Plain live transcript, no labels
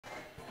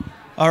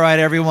All right,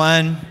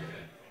 everyone.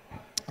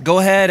 Go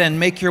ahead and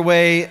make your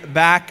way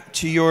back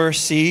to your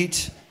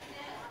seat.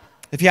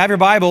 If you have your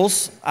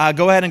Bibles,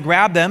 go ahead and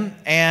grab them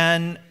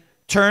and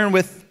turn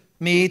with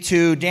me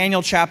to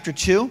Daniel chapter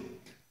 2.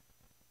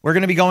 We're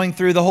going to be going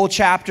through the whole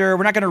chapter.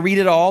 We're not going to read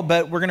it all,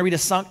 but we're going to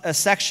read a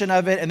section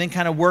of it and then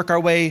kind of work our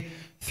way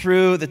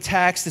through the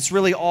text. It's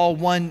really all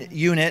one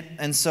unit,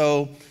 and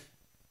so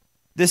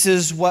this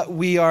is what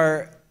we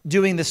are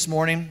doing this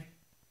morning.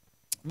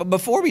 But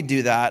before we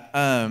do that,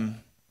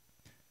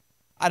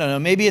 I don't know,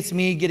 maybe it's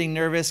me getting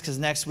nervous because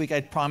next week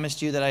I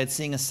promised you that I'd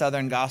sing a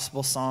Southern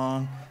gospel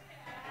song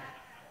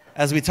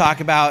as we talk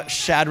about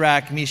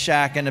Shadrach,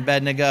 Meshach, and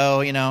Abednego,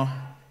 you know.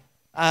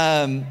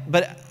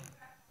 But,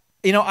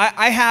 you know,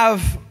 I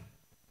have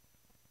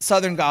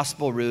Southern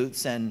gospel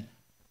roots, and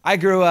I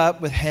grew up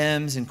with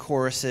hymns and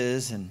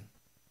choruses, and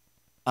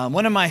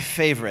one of my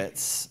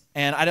favorites,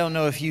 and I don't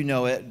know if you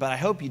know it, but I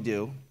hope you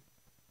do,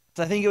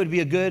 so I think it would be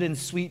a good and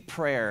sweet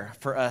prayer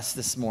for us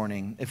this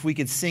morning if we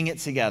could sing it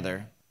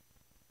together.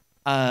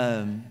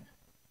 Turn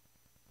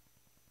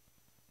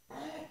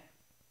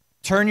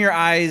your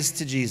eyes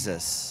to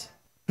Jesus.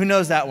 Who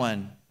knows that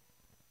one?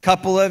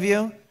 Couple of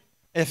you?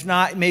 If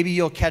not, maybe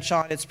you'll catch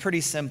on. It's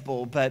pretty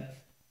simple, but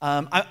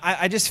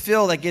I just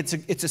feel like it's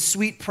a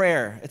sweet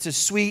prayer. It's a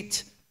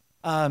sweet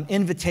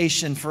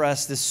invitation for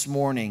us this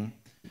morning,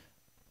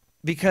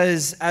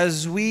 because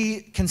as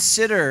we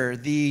consider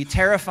the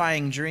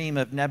terrifying dream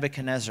of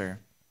Nebuchadnezzar,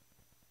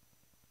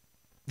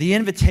 the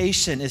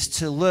invitation is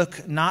to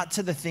look not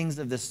to the things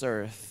of this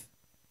earth,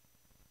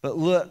 but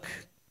look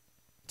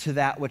to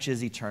that which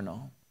is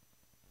eternal.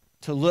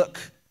 To look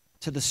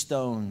to the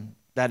stone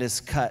that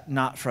is cut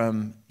not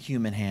from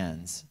human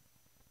hands.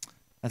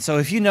 And so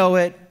if you know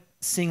it,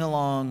 sing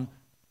along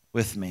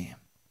with me.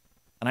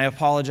 And I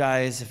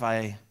apologize if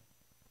I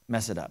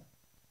mess it up.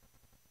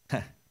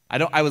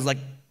 I was like,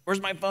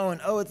 where's my phone?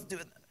 Oh, it's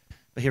doing that.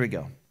 But here we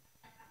go.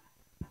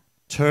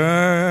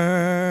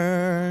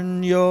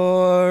 Turn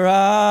your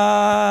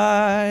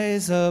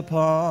eyes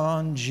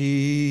upon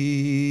Jesus.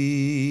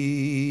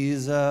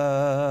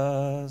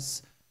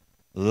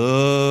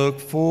 Look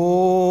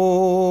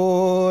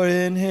for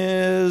in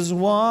his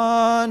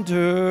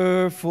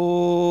wonderful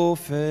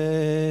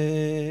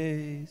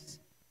face,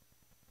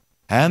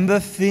 and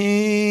the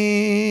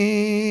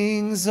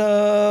things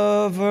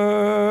of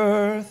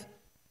earth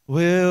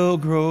will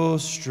grow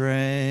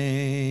strangely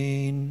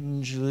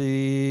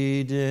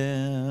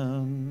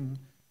dim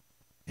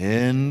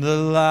in the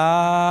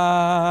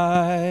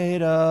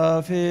light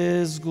of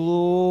his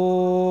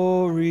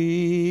glory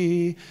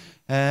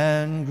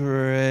and grace.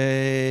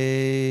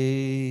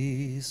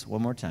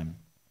 One more time.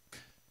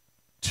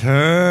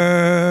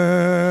 Turn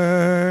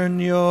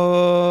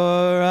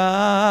your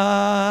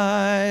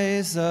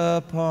eyes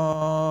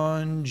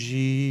upon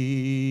Jesus.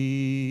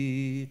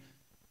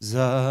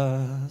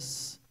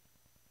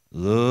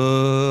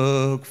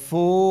 Look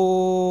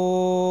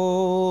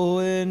full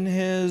in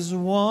his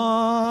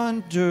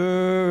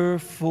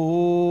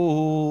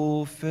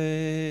wonderful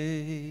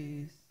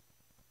face,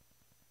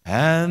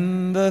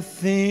 and the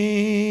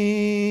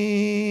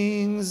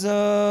things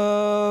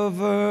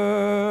of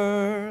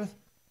earth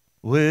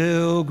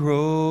will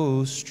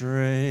grow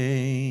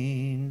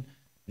strangely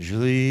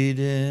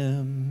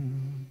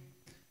dim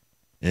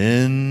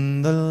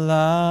in the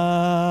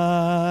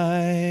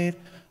light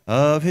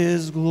of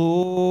his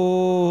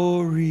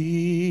glory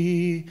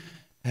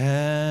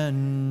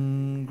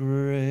and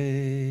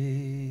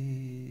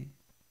grace.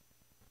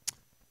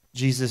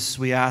 Jesus,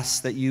 we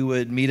ask that you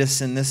would meet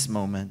us in this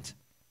moment.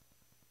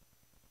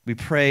 We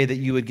pray that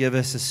you would give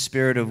us a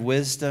spirit of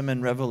wisdom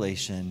and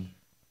revelation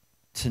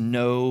to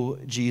know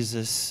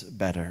Jesus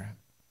better,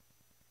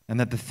 and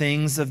that the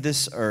things of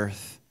this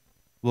earth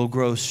will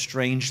grow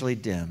strangely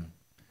dim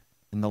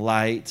in the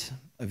light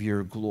of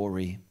your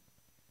glory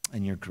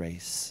and your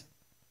grace.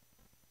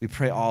 We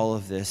pray all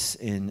of this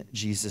in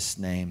Jesus'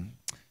 name.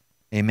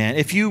 Amen.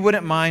 If you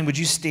wouldn't mind, would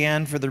you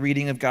stand for the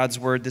reading of God's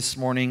word this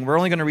morning? We're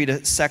only going to read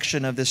a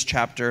section of this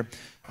chapter,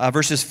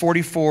 verses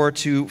 44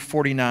 to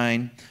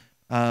 49.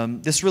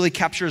 This really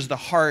captures the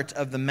heart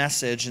of the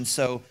message, and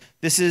so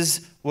this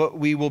is what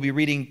we will be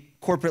reading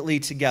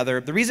corporately together.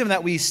 The reason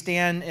that we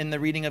stand in the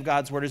reading of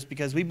God's word is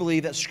because we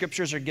believe that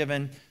scriptures are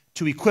given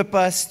to equip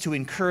us, to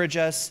encourage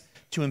us,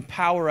 to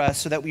empower us,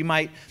 so that we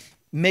might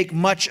make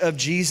much of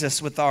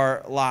Jesus with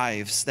our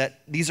lives, that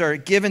these are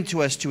given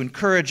to us to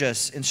encourage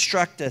us,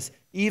 instruct us,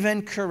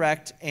 even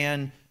correct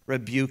and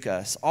rebuke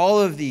us. All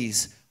of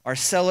these are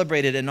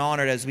celebrated and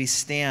honored as we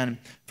stand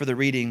for the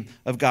reading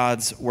of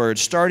God's word.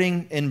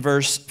 Starting in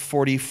verse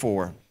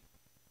 44.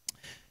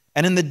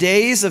 And in the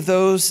days of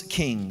those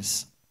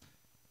kings,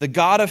 the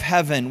God of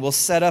heaven will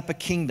set up a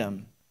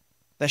kingdom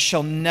that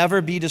shall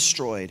never be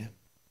destroyed,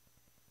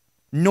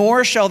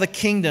 nor shall the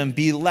kingdom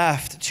be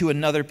left to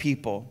another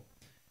people.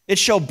 It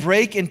shall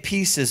break in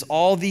pieces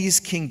all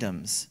these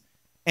kingdoms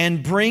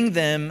and bring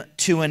them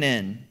to an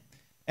end,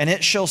 and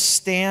it shall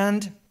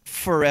stand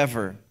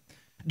forever.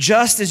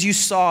 Just as you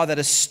saw that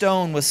a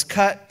stone was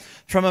cut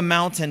from a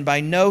mountain by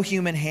no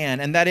human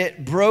hand, and that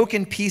it broke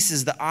in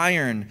pieces the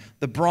iron,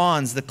 the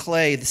bronze, the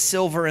clay, the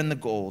silver, and the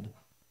gold.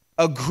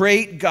 A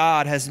great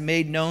God has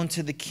made known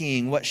to the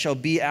king what shall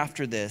be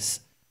after this.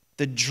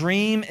 The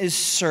dream is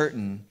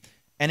certain,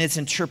 and its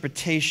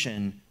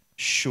interpretation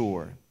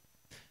sure.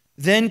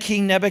 Then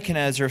King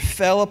Nebuchadnezzar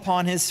fell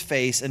upon his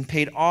face and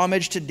paid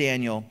homage to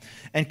Daniel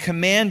and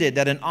commanded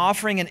that an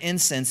offering and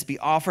incense be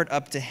offered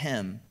up to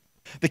him.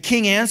 The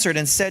king answered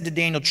and said to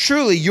Daniel,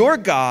 truly your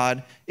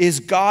God is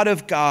God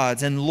of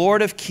gods and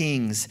Lord of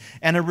kings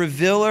and a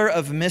revealer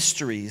of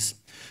mysteries,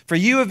 for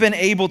you have been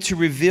able to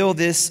reveal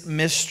this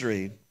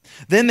mystery.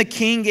 Then the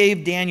king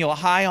gave Daniel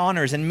high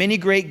honors and many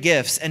great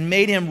gifts and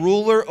made him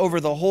ruler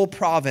over the whole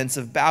province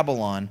of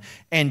Babylon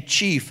and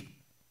chief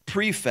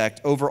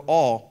prefect over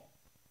all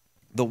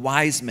the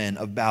wise men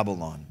of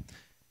Babylon.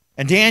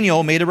 And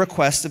Daniel made a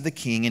request of the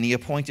king, and he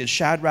appointed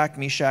Shadrach,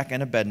 Meshach,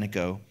 and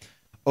Abednego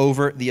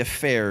over the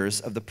affairs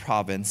of the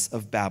province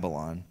of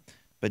Babylon.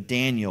 But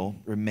Daniel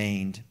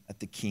remained at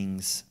the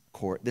king's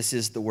court. This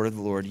is the word of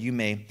the Lord. You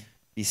may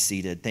be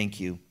seated. Thank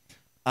you.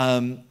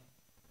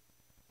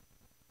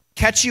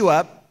 Catch you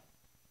up.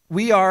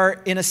 We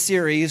are in a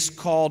series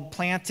called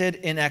Planted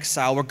in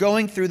Exile. We're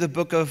going through the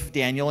book of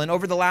Daniel, and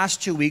over the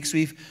last 2 weeks,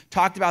 we've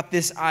talked about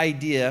this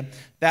idea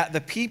that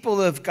the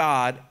people of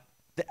God,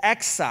 the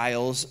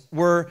exiles,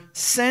 were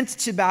sent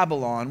to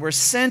Babylon, were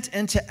sent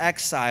into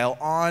exile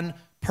on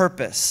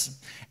purpose.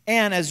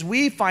 And as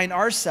we find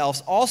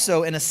ourselves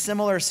also in a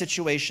similar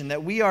situation,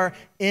 that we are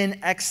in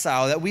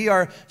exile, that we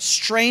are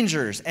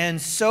strangers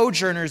and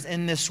sojourners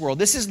in this world.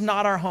 This is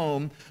not our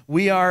home.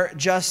 We are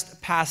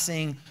just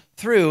passing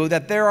through,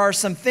 that there are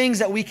some things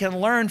that we can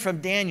learn from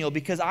Daniel,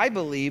 because I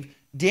believe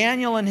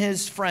Daniel and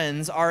his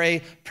friends are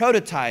a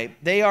prototype.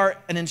 They are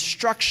an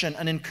instruction,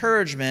 an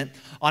encouragement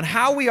on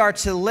how we are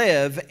to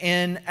live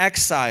in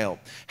exile,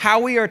 how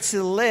we are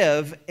to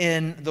live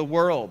in the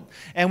world.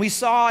 And we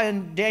saw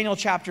in Daniel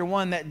chapter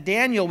 1 that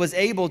Daniel was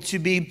able to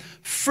be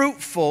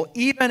fruitful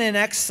even in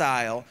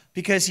exile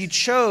because he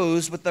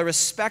chose with a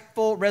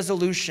respectful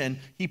resolution.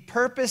 He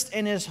purposed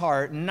in his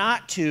heart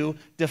not to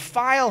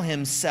defile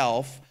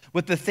himself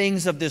with the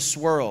things of this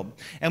world.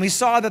 And we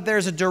saw that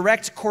there's a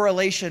direct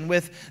correlation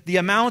with the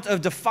amount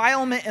of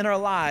defilement in our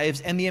lives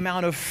and the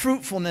amount of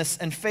fruitfulness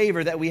and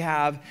favor that we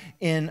have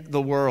in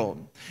the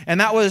world.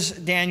 And that was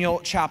Daniel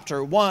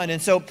chapter 1.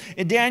 And so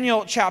in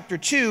Daniel chapter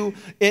 2,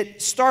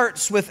 it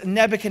starts with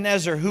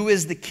Nebuchadnezzar, who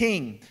is the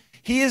king.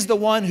 He is the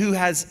one who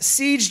has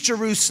sieged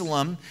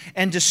Jerusalem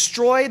and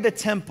destroyed the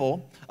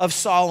temple of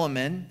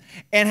Solomon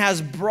and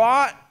has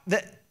brought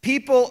the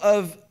people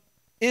of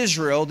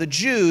Israel, the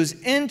Jews,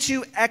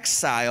 into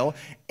exile,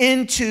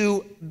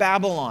 into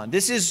Babylon.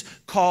 This is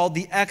called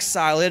the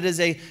exile. It is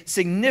a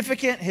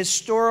significant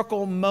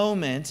historical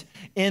moment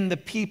in the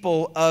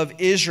people of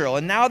Israel.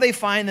 And now they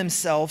find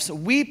themselves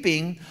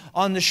weeping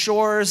on the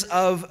shores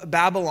of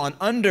Babylon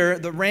under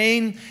the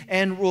reign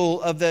and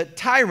rule of the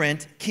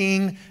tyrant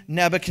King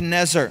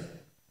Nebuchadnezzar.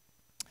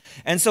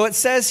 And so it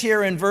says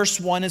here in verse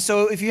 1, and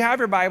so if you have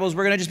your Bibles,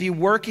 we're going to just be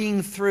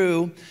working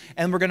through,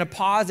 and we're going to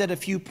pause at a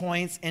few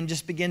points and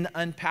just begin to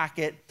unpack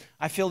it.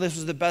 I feel this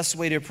was the best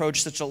way to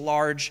approach such a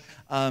large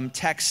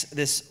text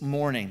this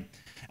morning.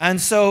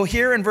 And so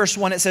here in verse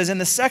 1, it says, in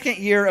the second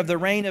year of the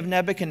reign of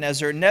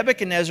Nebuchadnezzar,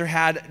 Nebuchadnezzar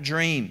had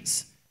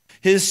dreams.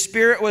 His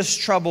spirit was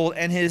troubled,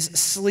 and his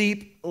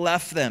sleep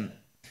left them.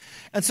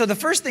 And so the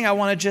first thing I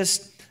want to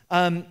just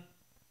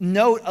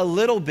note a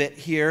little bit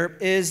here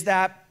is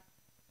that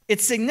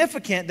it's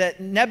significant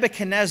that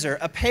Nebuchadnezzar,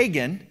 a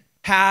pagan,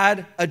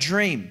 had a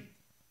dream.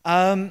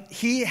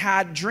 He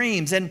had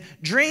dreams. And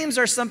dreams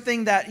are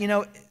something that,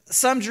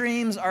 some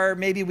dreams are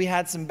maybe we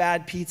had some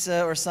bad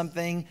pizza or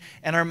something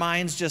and our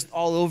mind's just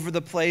all over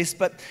the place.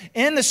 But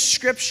in the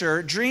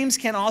scripture, dreams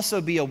can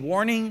also be a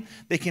warning.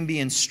 They can be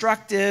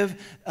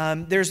instructive.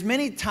 There's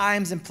many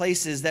times and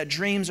places that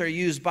dreams are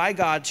used by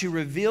God to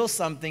reveal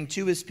something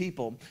to his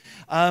people.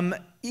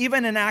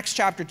 Even in Acts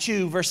chapter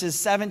 2, verses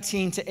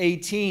 17 to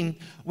 18,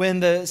 when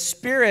the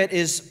Spirit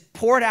is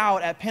poured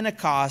out at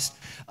Pentecost,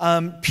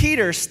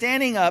 Peter,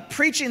 standing up,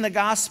 preaching the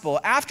gospel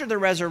after the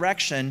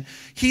resurrection,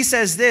 he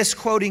says this,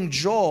 quoting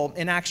Joel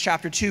in Acts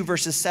chapter 2,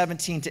 verses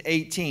 17 to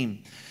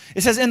 18.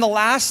 It says, in the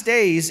last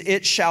days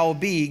it shall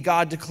be,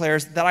 God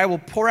declares, that I will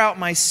pour out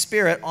my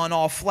Spirit on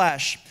all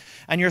flesh,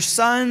 and your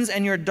sons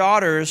and your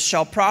daughters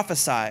shall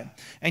prophesy,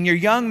 and your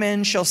young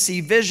men shall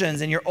see visions,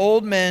 and your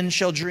old men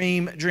shall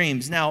dream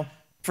dreams. Now,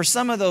 for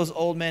some of those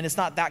old men, it's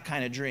not that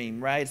kind of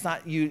dream, right? It's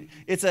not you.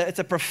 It's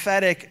a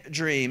prophetic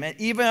dream. And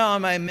even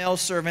on my male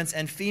servants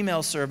and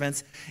female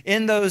servants,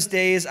 in those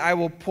days I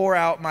will pour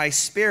out my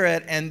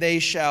Spirit, and they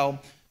shall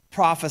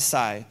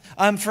prophesy.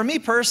 For me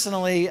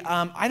personally,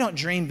 I don't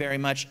dream very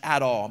much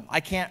at all. I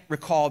can't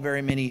recall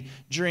very many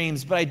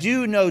dreams, but I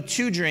do know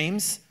 2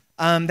 dreams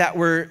that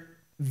were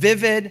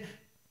vivid.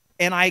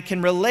 And I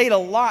can relate a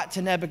lot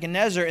to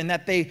Nebuchadnezzar in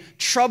that they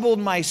troubled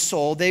my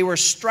soul. They were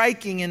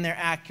striking in their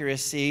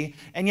accuracy,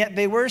 and yet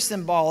they were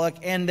symbolic,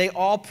 and they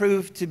all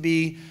proved to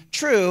be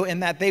true in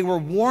that they were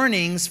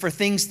warnings for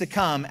things to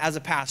come as a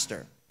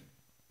pastor.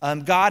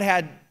 God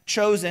had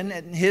chosen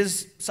in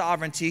his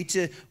sovereignty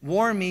to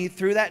warn me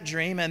through that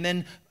dream. And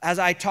then as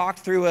I talked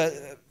through a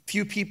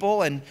few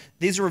people, and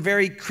these were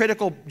very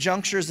critical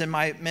junctures in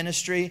my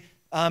ministry.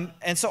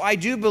 And so I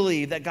do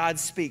believe that God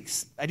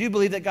speaks. I do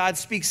believe that God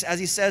speaks, as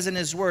he says in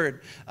his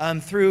word,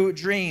 through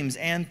dreams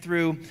and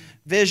through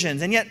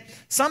visions. And yet,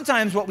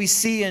 sometimes what we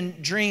see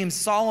in dreams,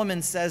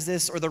 Solomon says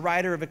this, or the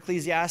writer of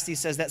Ecclesiastes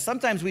says that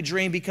sometimes we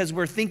dream because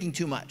we're thinking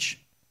too much.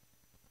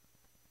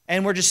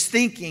 And we're just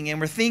thinking,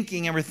 and we're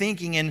thinking, and we're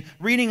thinking. And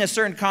reading a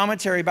certain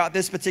commentary about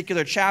this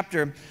particular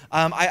chapter,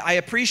 I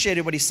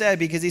appreciated what he said,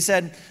 because he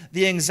said,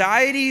 the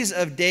anxieties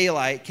of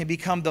daylight can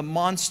become the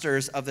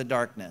monsters of the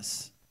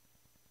darkness.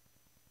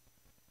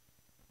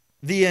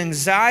 The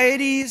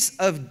anxieties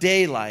of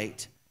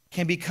daylight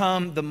can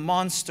become the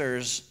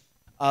monsters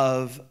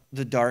of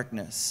the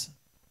darkness.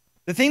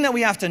 The thing that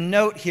we have to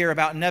note here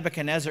about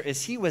Nebuchadnezzar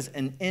is he was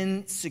an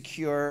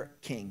insecure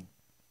king,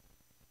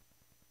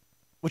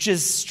 which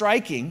is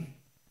striking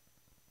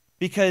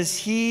because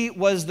he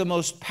was the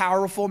most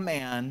powerful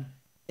man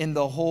in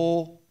the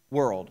whole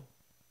world.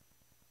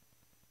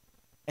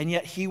 And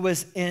yet he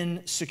was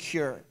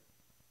insecure.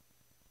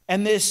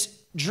 And this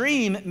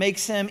dream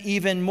makes him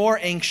even more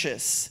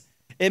anxious.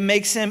 It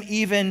makes him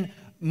even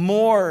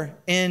more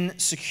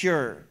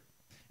insecure.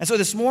 And so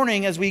this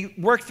morning, as we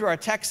work through our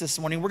text this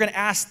morning, we're going to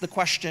ask the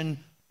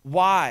question,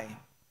 why?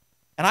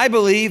 And I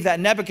believe that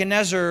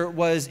Nebuchadnezzar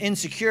was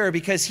insecure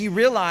because he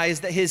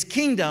realized that his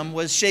kingdom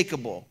was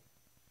shakeable.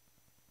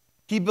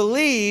 He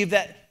believed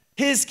that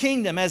his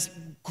kingdom, as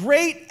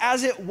great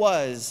as it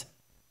was,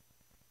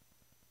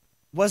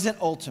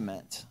 wasn't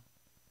ultimate.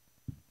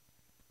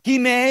 He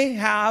may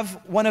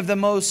have one of the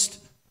most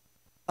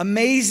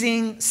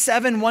amazing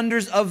 7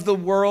 wonders of the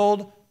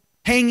world,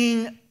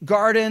 hanging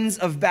gardens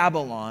of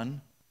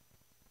Babylon.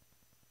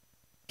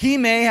 He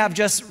may have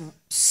just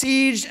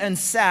sieged and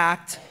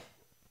sacked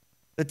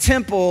the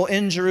temple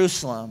in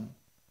Jerusalem,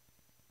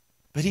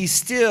 but he's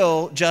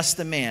still just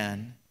a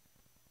man,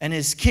 and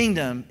his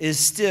kingdom is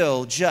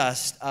still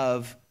just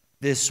of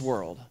this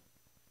world.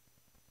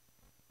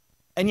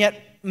 And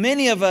yet,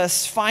 many of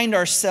us find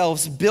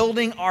ourselves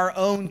building our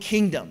own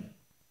kingdom,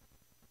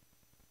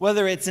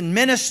 whether it's in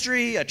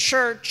ministry, a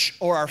church,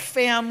 or our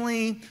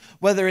family,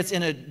 whether it's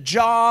in a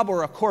job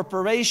or a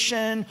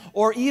corporation,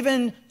 or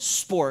even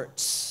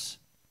sports.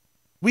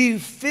 We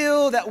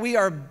feel that we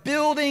are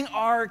building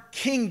our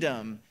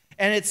kingdom,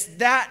 and it's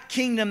that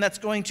kingdom that's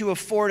going to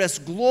afford us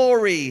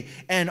glory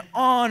and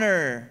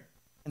honor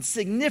and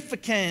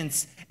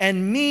significance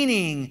and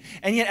meaning.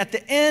 And yet at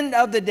the end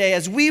of the day,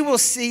 as we will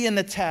see in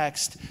the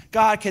text,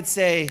 God could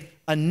say,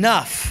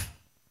 enough,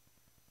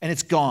 and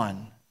it's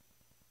gone.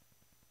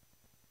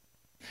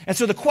 And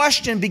so the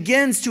question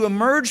begins to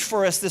emerge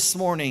for us this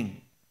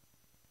morning.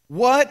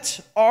 What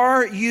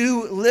are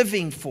you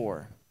living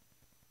for?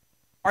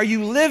 Are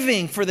you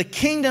living for the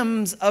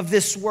kingdoms of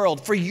this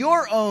world, for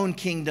your own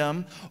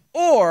kingdom,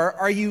 or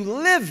are you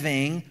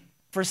living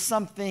for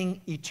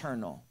something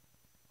eternal?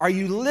 Are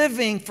you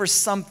living for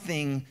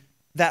something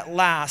that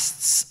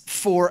lasts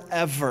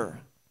forever?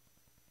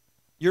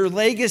 Your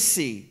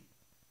legacy,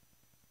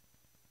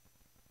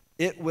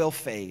 it will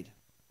fade.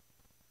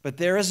 But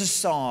there is a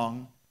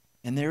song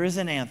and there is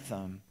an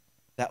anthem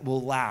that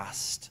will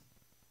last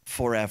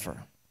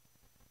forever.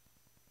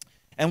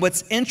 And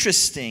what's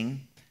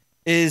interesting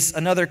is,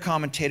 another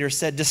commentator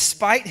said,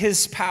 despite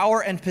his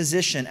power and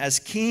position as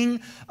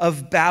king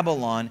of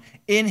Babylon,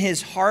 in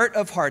his heart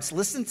of hearts,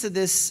 listen to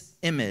this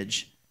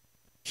image,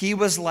 he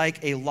was like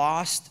a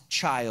lost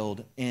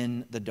child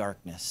in the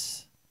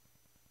darkness.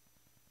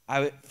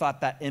 I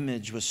thought that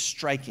image was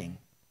striking.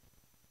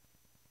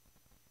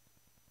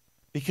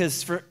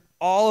 Because for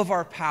all of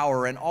our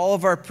power and all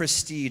of our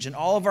prestige and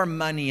all of our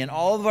money and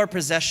all of our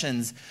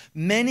possessions,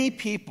 many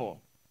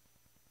people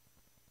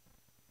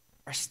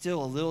are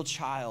still a little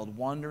child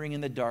wandering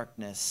in the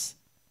darkness.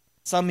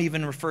 Some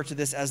even refer to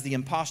this as the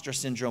imposter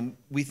syndrome.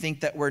 We think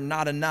that we're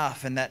not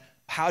enough and that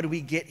how do we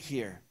get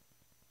here?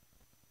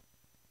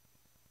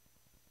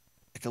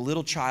 Like a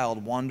little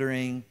child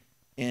wandering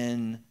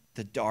in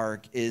the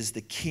dark is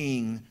the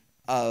king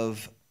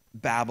of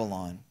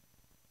Babylon.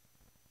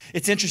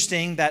 It's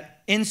interesting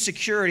that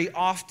insecurity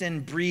often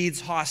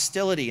breeds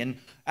hostility. And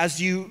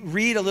as you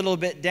read a little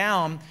bit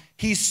down,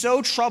 he's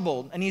so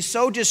troubled and he's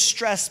so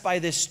distressed by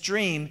this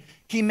dream,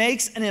 he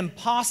makes an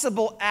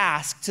impossible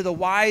ask to the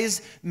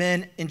wise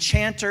men,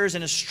 enchanters,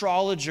 and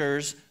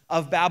astrologers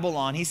of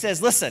Babylon. He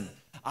says, listen,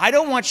 I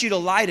don't want you to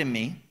lie to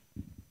me.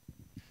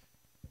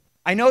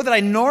 I know that I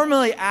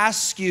normally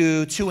ask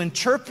you to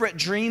interpret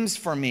dreams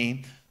for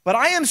me, but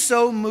I am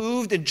so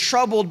moved and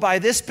troubled by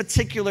this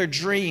particular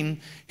dream.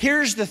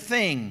 Here's the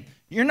thing.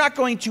 You're not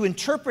going to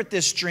interpret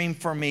this dream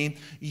for me.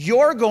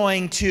 You're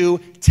going to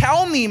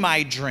tell me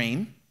my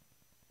dream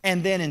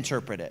and then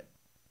interpret it.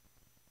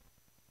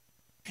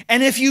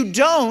 And if you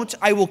don't,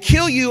 I will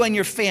kill you and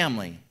your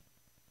family.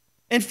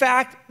 In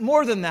fact,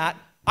 more than that,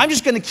 I'm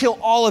just going to kill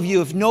all of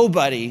you if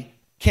nobody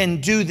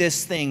can do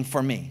this thing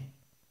for me.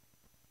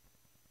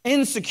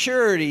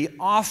 Insecurity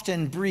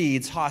often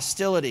breeds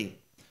hostility.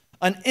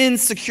 An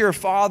insecure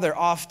father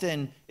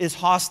often is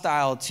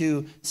hostile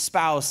to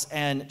spouse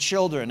and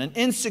children. An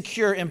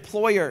insecure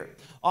employer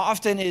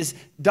often is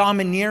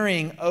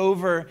domineering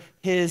over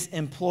his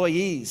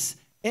employees.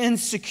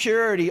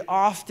 Insecurity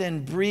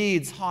often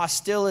breeds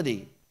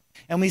hostility.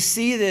 And we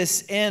see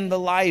this in the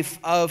life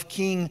of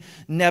King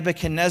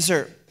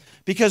Nebuchadnezzar.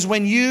 Because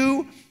when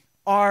you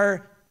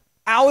are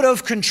out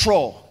of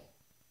control,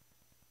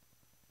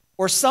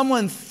 or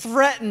someone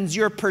threatens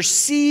your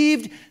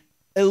perceived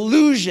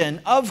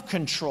illusion of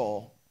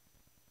control,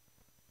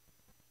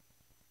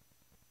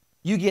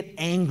 you get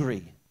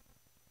angry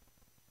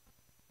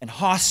and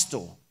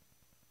hostile.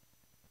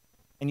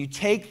 And you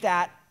take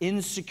that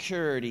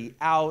insecurity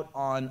out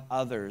on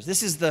others.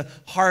 This is the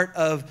heart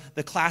of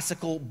the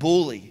classical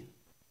bully.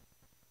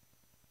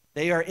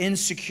 They are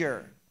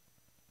insecure.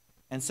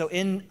 And so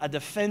in a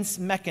defense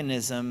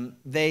mechanism,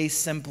 they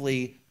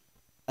simply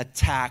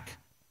attack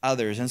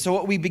others. And so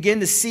what we begin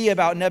to see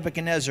about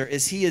Nebuchadnezzar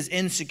is he is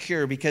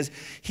insecure because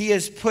he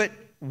has put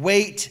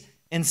weight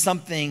in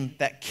something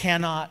that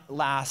cannot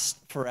last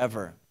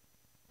forever.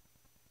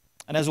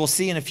 And as we'll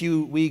see in a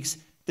few weeks,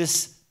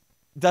 this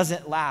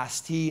doesn't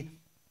last. He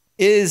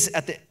is,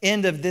 at the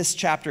end of this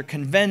chapter,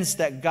 convinced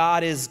that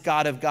God is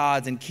God of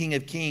gods and King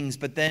of kings.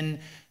 But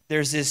then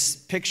there's this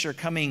picture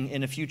coming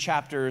in a few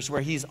chapters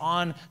where he's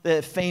on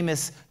the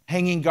famous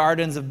Hanging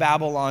Gardens of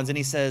Babylon, and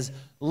he says,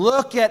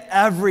 "Look at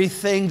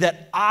everything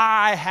that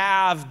I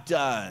have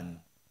done."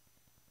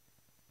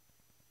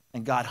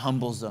 And God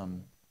humbles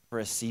him for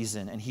a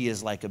season, and he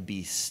is like a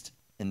beast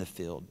in the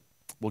field.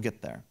 We'll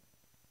get there.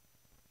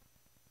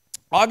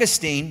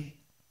 Augustine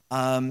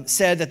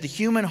said that the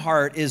human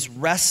heart is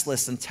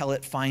restless until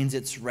it finds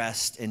its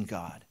rest in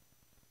God.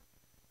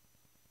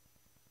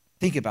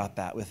 Think about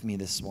that with me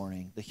this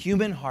morning. The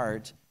human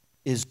heart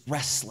is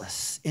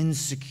restless,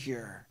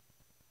 insecure,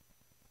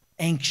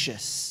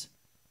 anxious,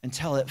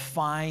 until it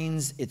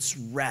finds its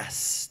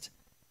rest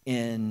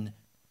in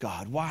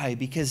God. Why?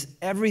 Because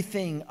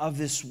everything of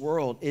this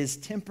world is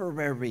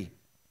temporary.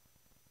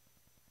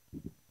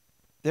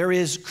 There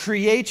is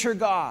Creator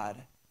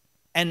God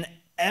and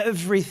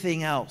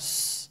everything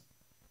else.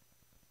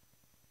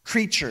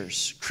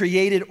 Creatures,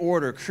 created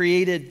order,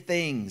 created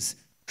things,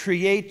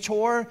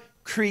 Creator,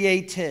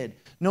 created.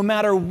 No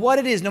matter what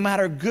it is, no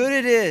matter good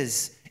it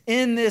is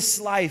in this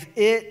life,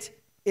 it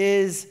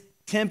is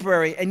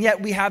temporary. And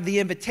yet we have the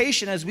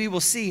invitation, as we will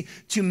see,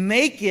 to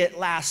make it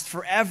last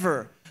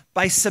forever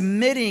by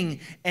submitting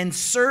and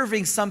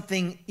serving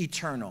something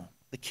eternal,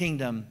 the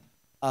kingdom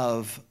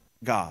of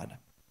God.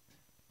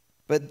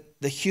 But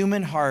the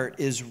human heart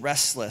is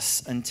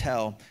restless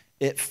until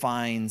it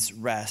finds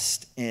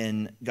rest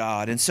in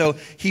God. And so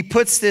he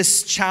puts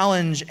this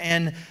challenge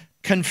and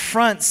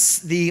confronts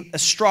the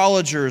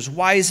astrologers,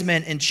 wise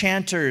men,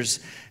 enchanters,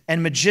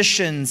 and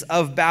magicians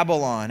of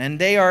Babylon. And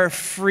they are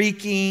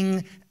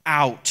freaking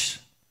out.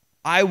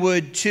 I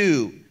would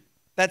too.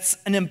 That's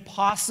an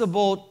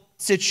impossible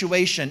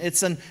situation.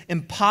 It's an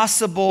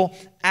impossible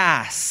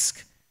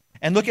ask.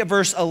 And look at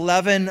verse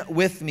 11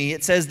 with me.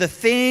 It says, "The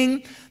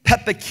thing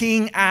that the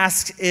king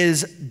asks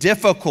is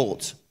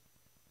difficult."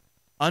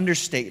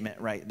 Understatement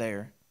right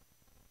there.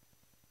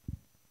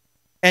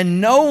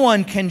 "And no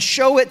one can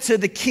show it to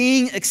the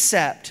king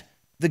except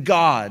the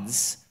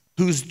gods,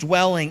 whose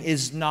dwelling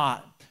is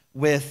not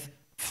with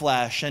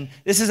flesh." And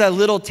this is a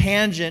little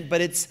tangent, but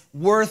it's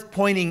worth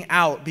pointing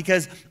out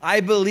because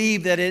I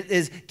believe that it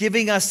is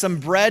giving us some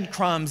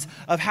breadcrumbs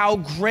of how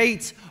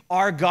great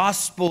our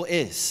gospel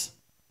is.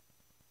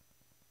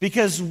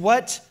 Because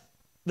what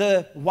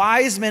the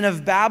wise men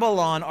of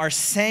Babylon are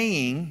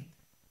saying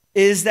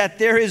is that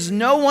there is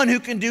no one who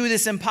can do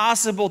this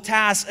impossible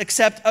task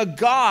except a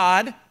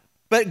God,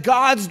 but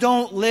gods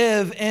don't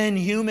live in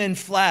human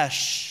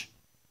flesh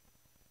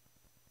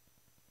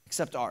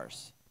except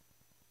ours.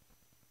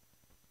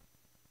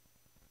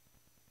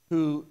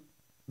 Who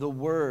the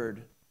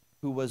Word,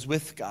 who was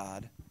with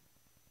God,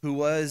 who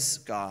was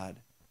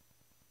God,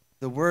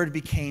 the Word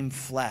became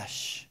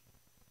flesh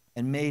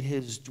and made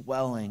his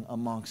dwelling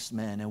amongst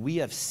men. And we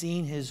have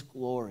seen his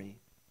glory,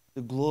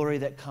 the glory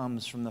that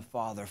comes from the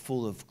Father,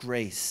 full of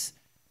grace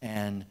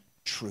and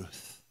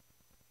truth.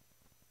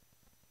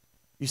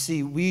 You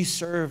see, we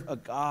serve a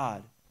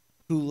God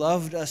who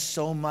loved us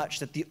so much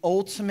that the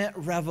ultimate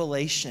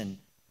revelation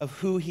of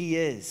who he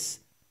is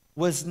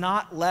was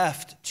not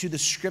left to the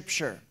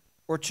Scripture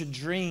or to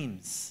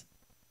dreams.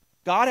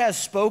 God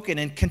has spoken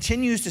and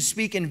continues to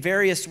speak in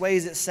various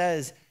ways, it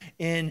says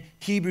in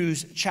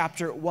Hebrews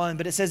chapter 1.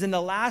 But it says in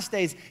the last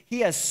days,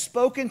 he has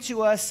spoken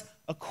to us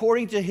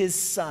according to his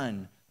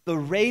Son, the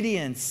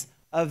radiance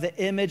of the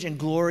image and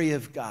glory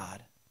of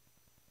God.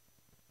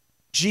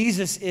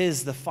 Jesus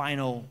is the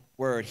final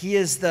word. He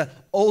is the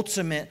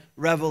ultimate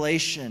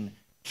revelation.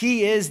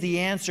 He is the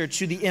answer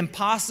to the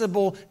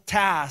impossible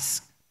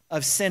task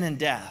of sin and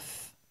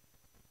death.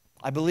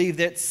 I believe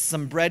that's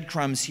some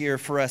breadcrumbs here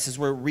for us as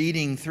we're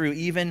reading through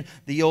even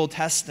the Old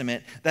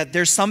Testament, that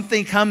there's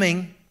something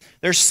coming.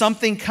 There's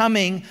something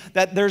coming,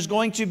 that there's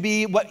going to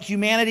be what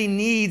humanity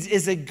needs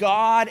is a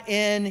God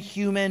in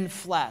human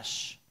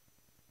flesh.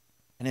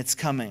 and it's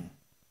coming.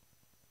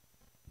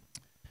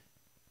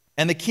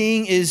 And the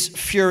king is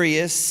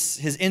furious,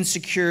 his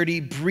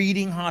insecurity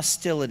breeding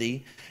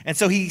hostility. And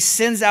so he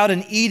sends out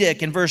an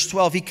edict in verse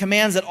 12. He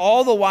commands that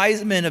all the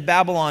wise men of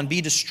Babylon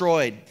be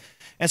destroyed.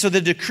 And so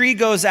the decree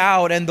goes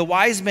out, and the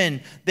wise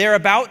men, they're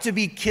about to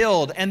be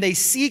killed, and they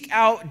seek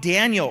out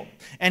Daniel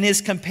and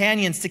his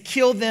companions to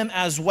kill them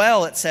as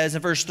well, it says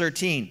in verse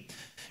 13.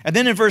 And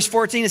then in verse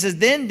 14, it says,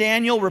 then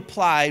Daniel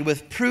replied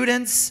with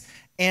prudence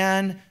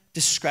and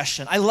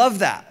discretion. I love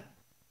that,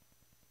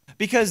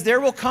 because there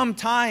will come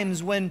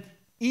times when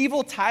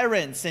evil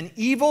tyrants and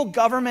evil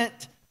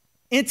government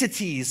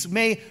entities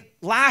may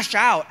lash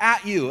out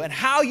at you, and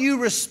how you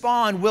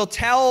respond will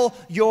tell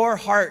your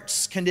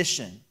heart's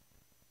condition.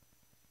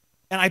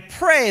 And I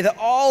pray that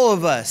all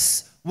of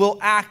us will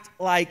act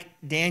like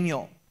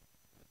Daniel.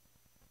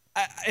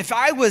 If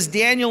I was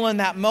Daniel in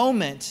that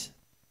moment,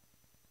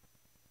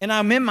 and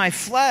I'm in my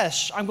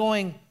flesh, I'm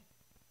going,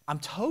 I'm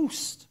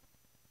toast.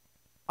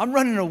 I'm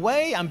running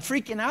away. I'm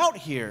freaking out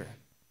here.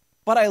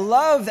 But I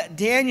love that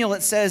Daniel,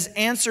 it says,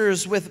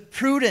 answers with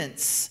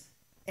prudence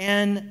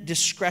and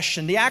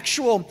discretion. The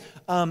actual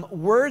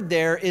word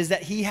there is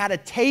that he had a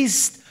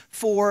taste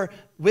for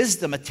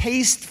wisdom, a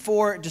taste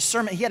for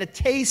discernment. He had a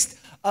taste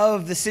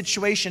of the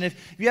situation.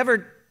 If you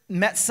ever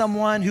met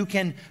someone who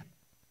can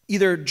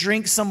either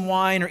drink some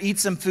wine or eat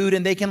some food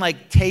and they can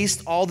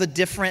taste all the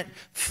different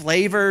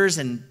flavors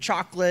and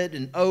chocolate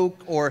and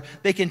oak, or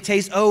they can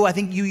taste, I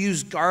think you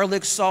use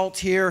garlic salt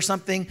here or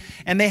something,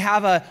 and they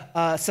have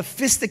a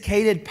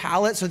sophisticated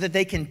palate so that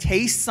they can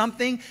taste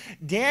something.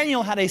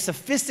 Daniel had a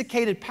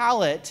sophisticated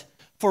palate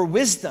for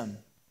wisdom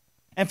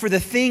and for the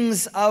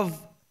things of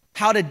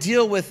how to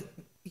deal with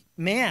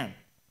man.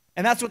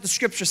 And that's what the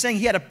scripture is saying.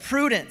 He had a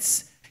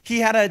prudence. He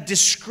had a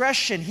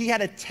discretion. He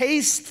had a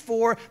taste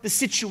for the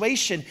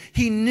situation.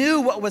 He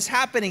knew what was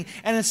happening.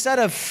 And instead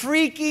of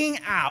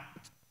freaking out,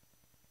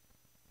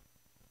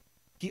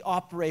 he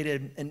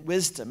operated in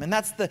wisdom. And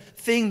that's the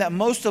thing that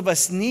most of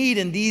us need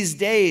in these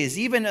days.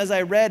 Even as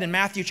I read in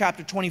Matthew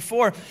chapter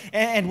 24,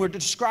 and we're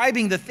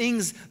describing the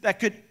things that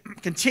could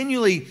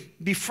continually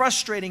be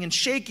frustrating and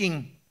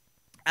shaking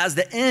as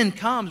the end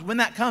comes. When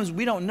that comes,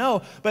 we don't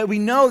know. But we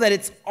know that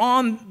it's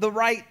on the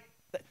right.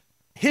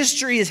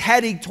 History is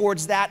heading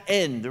towards that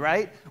end,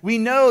 right? We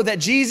know that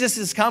Jesus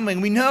is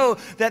coming. We know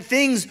that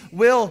things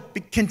will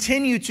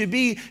continue to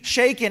be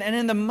shaken. And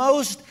in the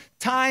most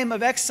time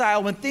of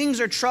exile, when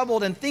things are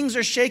troubled and things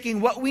are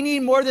shaking, what we need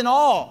more than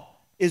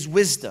all is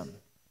wisdom.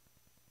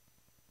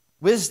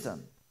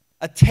 Wisdom.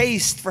 A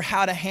taste for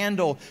how to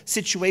handle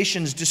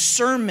situations.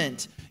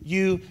 Discernment,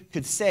 you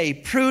could say.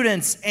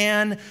 Prudence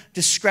and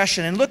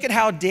discretion. And look at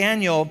how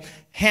Daniel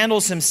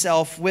handles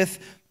himself with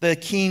the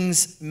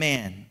king's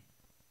man.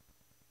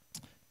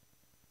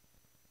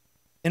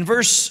 In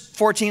verse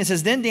 14, it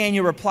says, then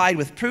Daniel replied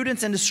with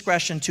prudence and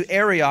discretion to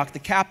Arioch, the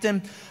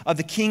captain of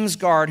the king's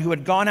guard, who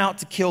had gone out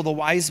to kill the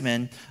wise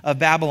men of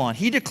Babylon.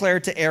 He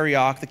declared to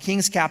Arioch, the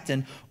king's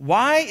captain,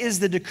 why is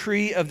the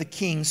decree of the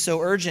king so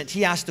urgent?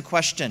 He asked the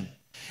question.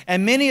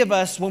 And many of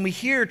us, when we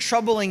hear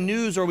troubling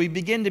news or we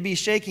begin to be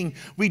shaking,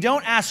 we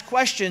don't ask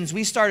questions,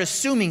 we start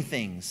assuming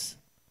things.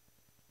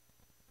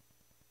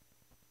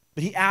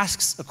 But he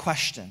asks a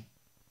question.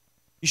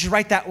 You should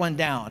write that one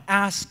down.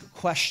 Ask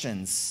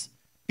questions.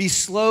 Be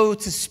slow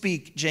to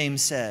speak,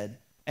 James said,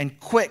 and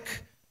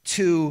quick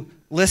to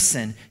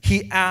listen.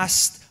 He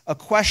asked a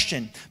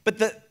question. But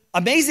the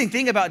amazing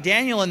thing about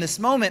Daniel in this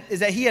moment is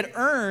that he had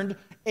earned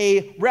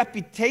a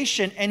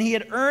reputation, and he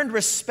had earned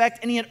respect,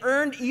 and he had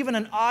earned even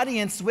an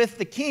audience with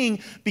the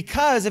king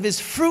because of his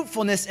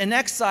fruitfulness in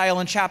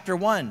exile in chapter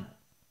 1.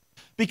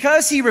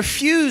 Because he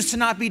refused to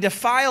not be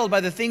defiled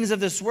by the things of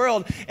this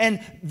world and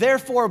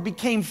therefore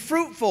became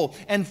fruitful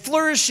and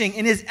flourishing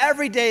in his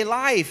everyday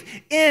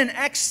life in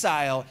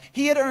exile,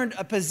 he had earned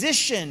a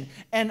position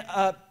and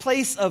a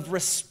place of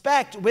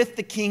respect with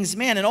the king's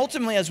man. And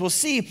ultimately, as we'll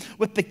see,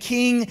 with the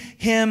king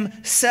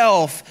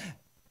himself.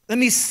 Let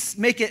me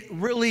make it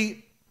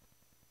really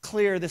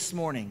clear this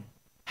morning.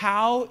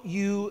 How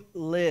you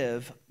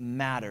live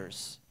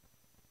matters.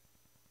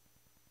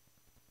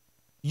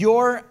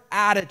 Your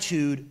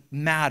attitude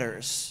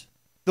matters.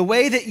 The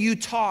way that you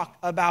talk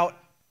about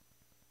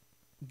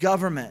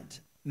government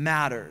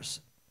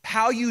matters.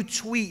 How you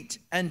tweet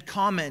and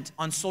comment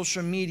on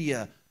social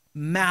media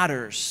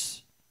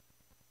matters.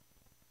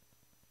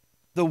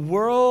 The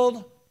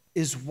world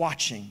is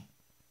watching.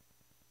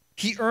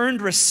 He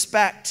earned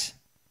respect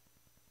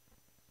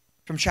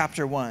from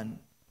chapter 1,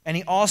 and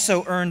he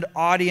also earned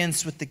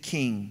audience with the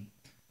king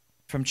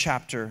from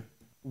chapter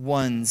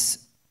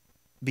 1's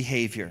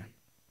behavior.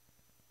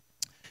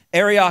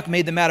 Arioch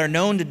made the matter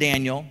known to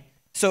Daniel.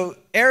 So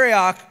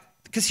Arioch,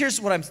 because here's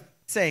what I'm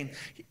saying.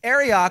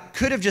 Arioch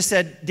could have just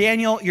said,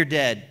 Daniel, you're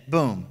dead.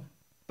 Boom.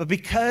 But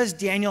because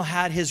Daniel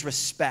had his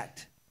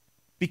respect,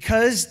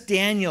 because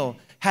Daniel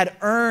had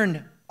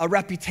earned a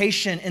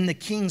reputation in the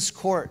king's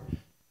court,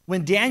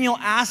 when Daniel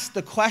asked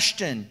the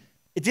question,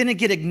 it didn't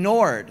get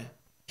ignored.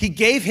 He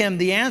gave him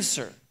the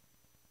answer.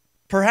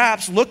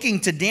 perhaps looking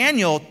to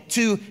Daniel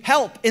to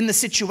help in the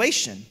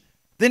situation.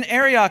 Then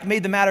Arioch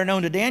made the matter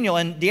known to Daniel,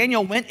 and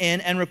Daniel went in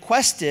and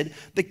requested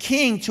the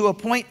king to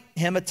appoint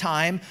him a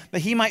time that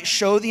he might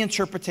show the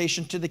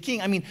interpretation to the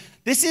king. I mean,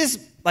 this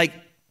is like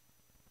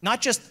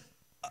not just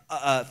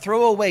a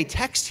throwaway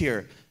text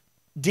here.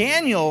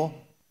 Daniel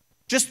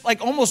just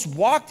like almost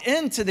walked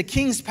into the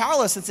king's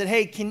palace and said,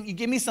 hey, can you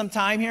give me some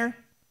time here?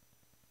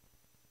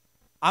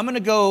 I'm going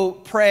to go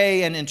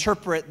pray and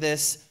interpret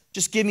this.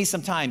 Just give me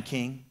some time,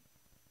 king.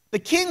 The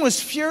king was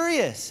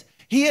furious.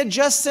 He had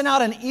just sent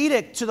out an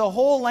edict to the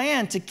whole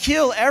land to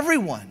kill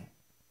everyone.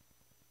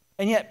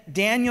 And yet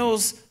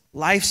Daniel's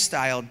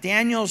lifestyle,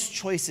 Daniel's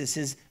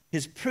choices,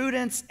 his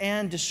prudence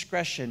and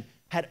discretion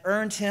had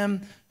earned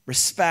him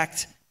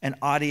respect and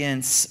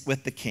audience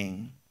with the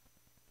king.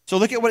 So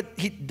look at what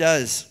he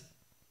does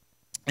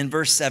in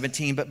verse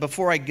 17. But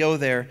before I go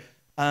there,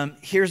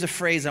 here's a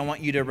phrase I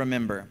want you to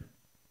remember.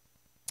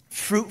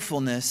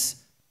 Fruitfulness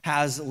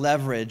has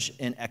leverage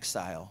in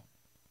exile.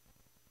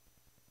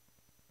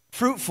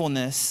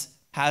 Fruitfulness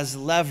has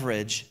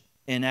leverage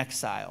in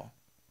exile.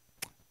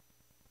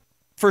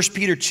 1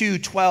 Peter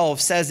 2:12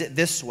 says it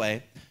this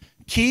way,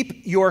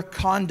 keep your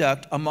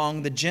conduct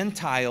among the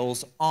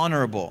Gentiles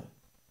honorable.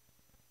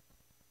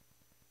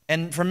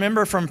 And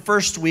remember from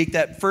first week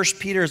that 1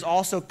 Peter is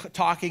also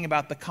talking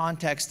about the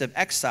context of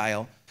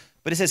exile,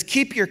 but it says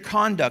keep your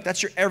conduct,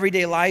 that's your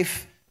everyday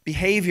life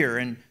behavior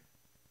and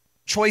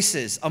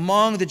choices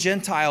among the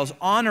Gentiles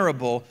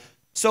honorable,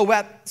 so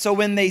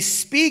when they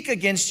speak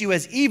against you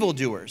as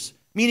evildoers,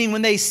 meaning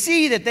when they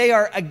see that they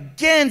are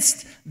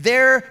against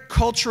their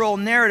cultural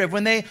narrative,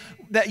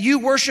 that you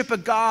worship a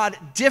God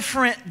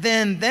different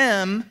than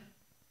them,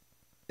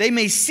 they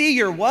may see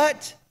your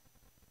what?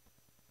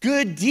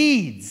 Good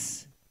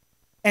deeds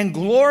and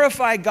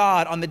glorify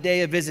God on the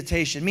day of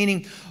visitation.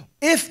 Meaning,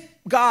 if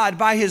God,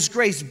 by his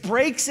grace,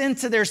 breaks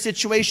into their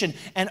situation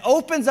and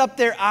opens up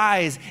their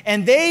eyes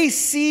and they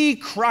see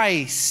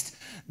Christ,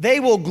 they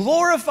will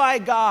glorify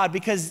God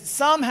because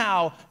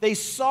somehow they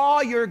saw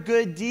your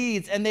good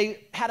deeds and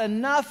they had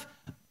enough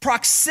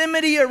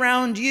proximity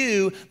around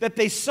you that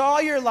they saw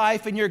your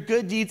life and your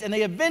good deeds and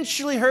they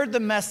eventually heard the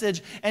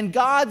message and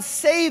God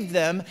saved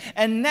them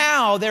and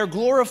now they're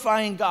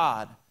glorifying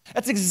God.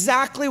 That's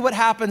exactly what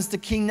happens to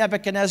King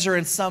Nebuchadnezzar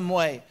in some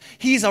way.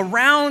 He's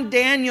around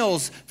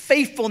Daniel's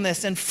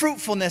faithfulness and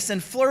fruitfulness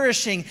and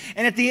flourishing.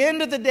 And at the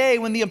end of the day,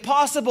 when the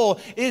impossible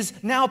is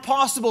now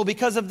possible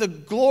because of the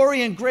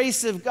glory and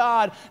grace of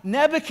God,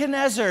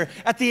 Nebuchadnezzar,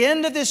 at the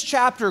end of this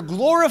chapter,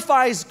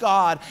 glorifies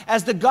God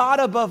as the God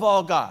above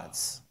all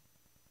gods.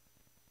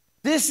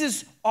 This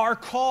is our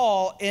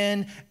call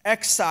in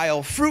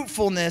exile.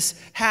 Fruitfulness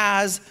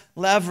has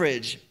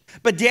leverage.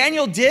 But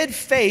Daniel did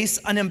face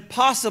an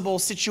impossible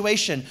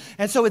situation.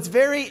 And so it's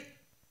very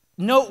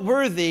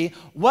noteworthy.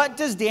 What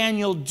does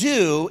Daniel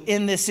do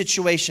in this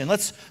situation?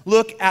 Let's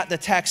look at the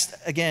text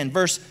again,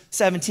 verse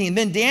 17.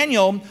 Then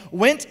Daniel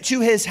went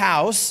to his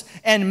house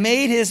and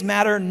made his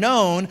matter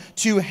known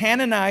to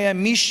Hananiah,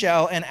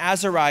 Mishael, and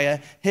Azariah,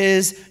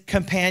 his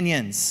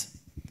companions.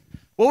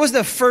 What was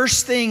the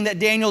first thing that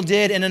Daniel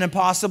did in an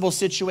impossible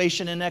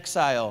situation in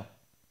exile?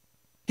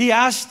 He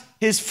asked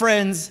his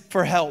friends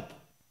for help.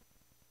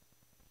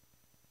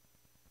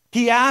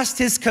 He asked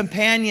his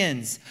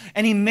companions,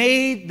 and he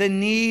made the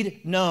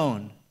need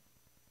known.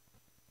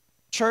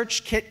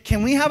 Church,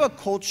 can we have a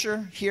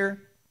culture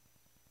here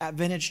at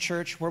Vintage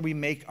Church where we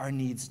make our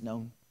needs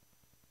known?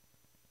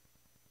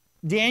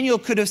 Daniel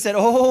could have said,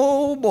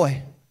 oh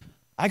boy,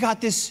 I got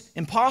this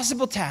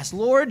impossible task.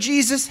 Lord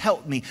Jesus,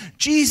 help me.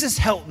 Jesus,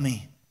 help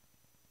me.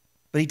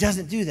 But he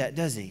doesn't do that,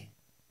 does he?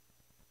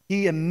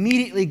 He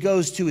immediately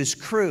goes to his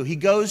crew. He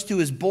goes to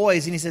his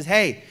boys and he says,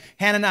 hey,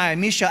 Hananiah,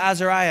 Mishael,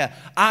 Azariah,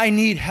 I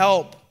need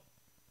help.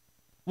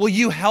 Will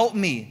you help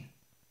me?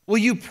 Will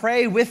you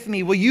pray with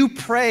me? Will you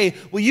pray?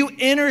 Will you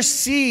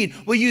intercede?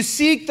 Will you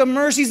seek the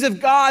mercies of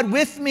God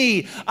with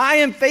me? I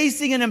am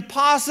facing an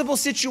impossible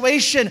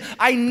situation.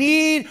 I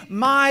need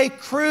my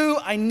crew.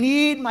 I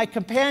need my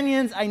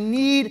companions. I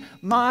need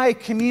my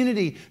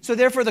community. So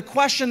therefore, the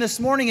question this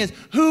morning is,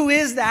 who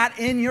is that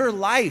in your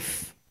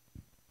life?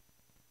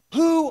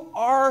 Who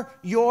are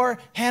your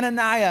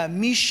Hananiah,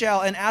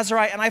 Mishael, and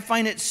Azariah? And I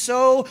find it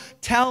so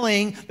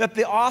telling that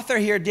the author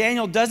here,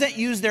 Daniel, doesn't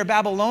use their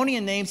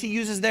Babylonian names. He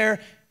uses their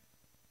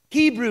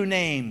Hebrew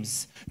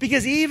names.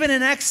 Because even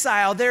in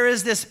exile, there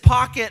is this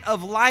pocket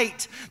of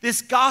light,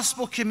 this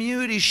gospel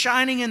community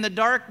shining in the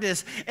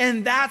darkness.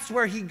 And that's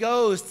where he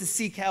goes to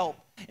seek help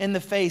in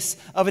the face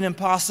of an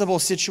impossible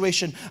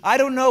situation. I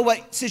don't know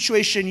what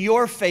situation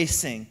you're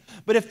facing,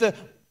 but if the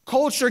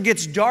culture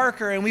gets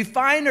darker and we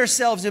find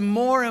ourselves in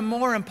more and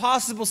more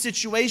impossible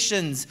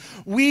situations,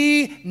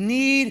 we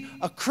need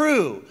a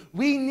crew.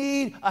 We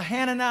need a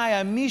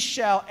Hananiah,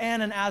 Mishael,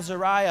 and an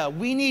Azariah.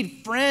 We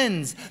need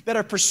friends that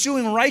are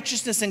pursuing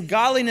righteousness and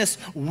godliness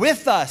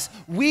with us.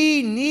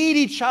 We need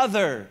each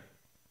other.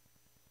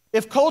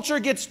 If culture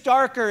gets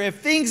darker, if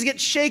things get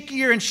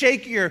shakier and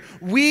shakier,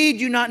 we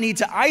do not need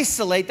to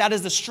isolate. That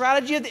is the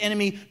strategy of the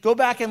enemy. Go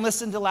back and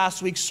listen to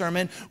last week's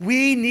sermon.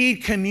 We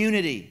need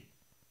community.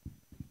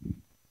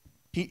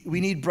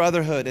 We need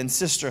brotherhood and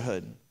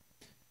sisterhood.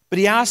 But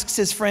he asks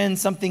his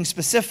friends something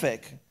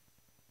specific.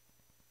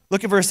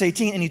 Look at verse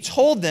 18. And he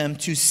told them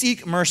to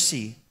seek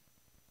mercy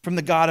from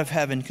the God of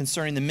heaven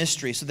concerning the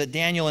mystery, so that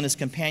Daniel and his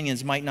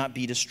companions might not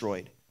be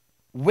destroyed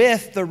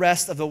with the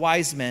rest of the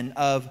wise men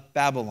of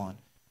Babylon.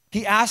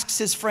 He asks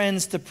his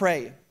friends to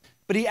pray,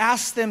 but he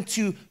asks them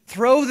to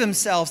throw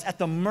themselves at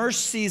the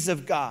mercies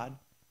of God.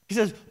 He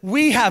says,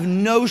 we have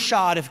no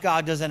shot if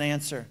God doesn't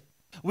answer.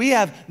 We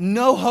have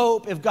no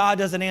hope if God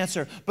doesn't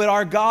answer, but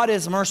our God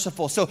is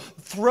merciful. So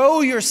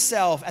throw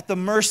yourself at the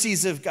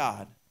mercies of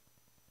God.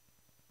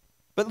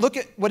 But look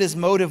at what his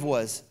motive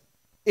was.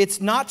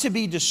 It's not to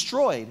be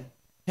destroyed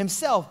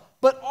himself,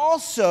 but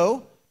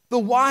also the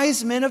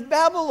wise men of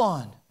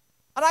Babylon.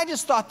 And I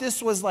just thought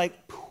this was like,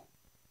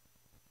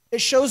 it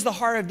shows the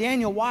heart of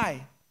Daniel.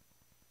 Why?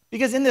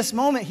 Because in this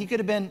moment, he could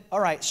have been, all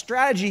right,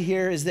 strategy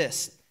here is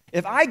this.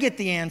 If I get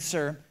the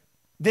answer,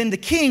 then the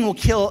king will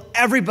kill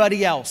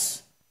everybody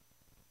else,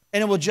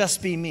 and it will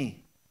just be me.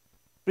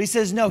 But he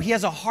says, no, he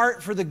has a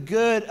heart for the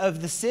good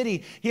of the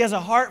city. He has a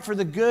heart for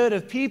the good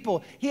of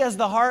people. He has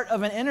the heart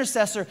of an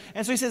intercessor.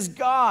 And so he says,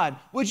 God,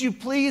 would you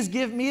please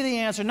give me the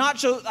answer? Not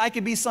so I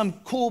could be some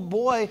cool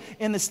boy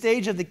in the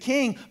stage of the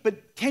king,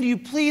 but can you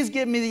please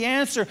give me the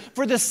answer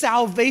for the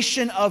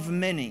salvation of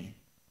many?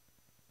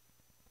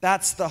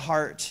 That's the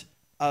heart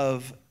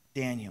of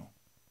Daniel.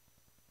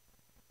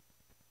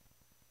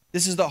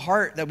 This is the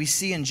heart that we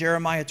see in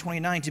Jeremiah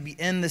 29, to be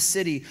in the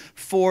city,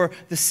 for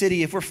the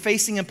city. If we're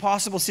facing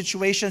impossible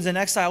situations in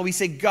exile, we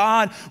say,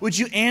 God, would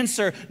you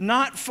answer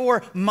not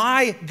for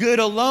my good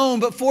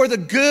alone, but for the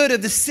good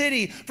of the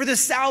city, for the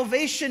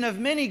salvation of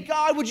many.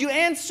 God, would you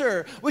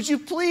answer? Would you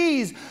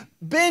please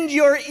bend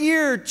your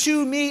ear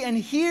to me and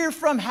hear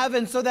from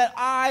heaven so that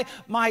I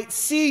might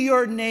see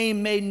your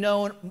name made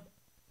known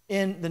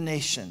in the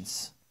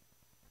nations?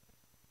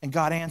 And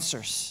God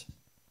answers.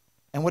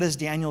 And what is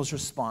Daniel's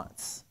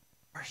response?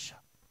 Worship.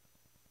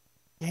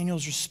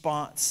 Daniel's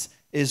response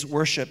is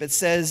worship. It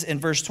says in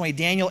verse 20,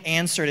 Daniel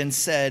answered and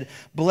said,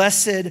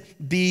 blessed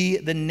be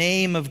the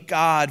name of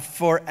God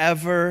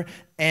forever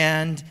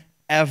and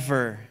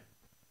ever,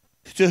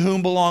 to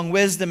whom belong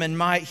wisdom and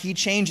might. He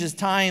changes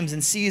times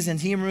and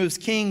seasons. He removes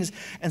kings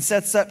and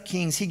sets up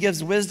kings. He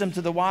gives wisdom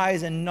to the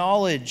wise and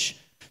knowledge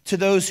to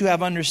those who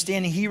have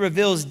understanding. He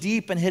reveals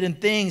deep and hidden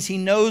things. He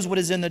knows what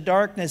is in the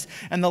darkness,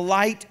 and the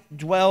light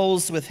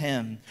dwells with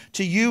him.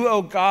 To you,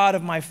 O God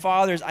of my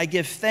fathers, I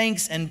give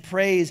thanks and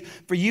praise,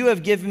 for you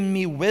have given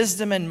me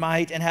wisdom and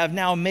might, and have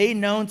now made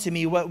known to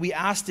me what we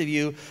asked of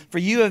you, for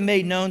you have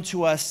made known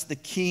to us the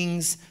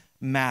king's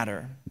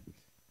matter.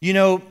 You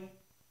know,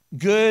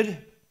 good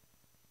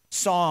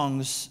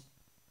songs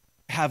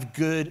have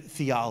good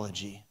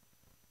theology.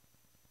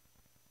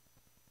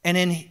 And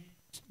in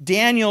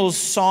Daniel's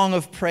song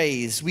of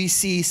praise, we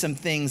see some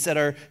things that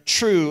are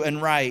true and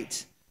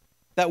right,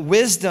 that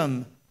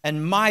wisdom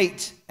and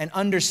might and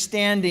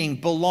understanding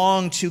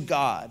belong to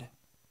God.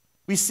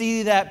 We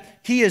see that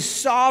he is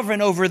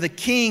sovereign over the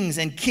kings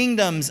and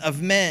kingdoms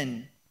of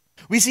men.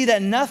 We see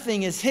that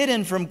nothing is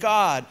hidden from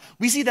God.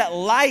 We see that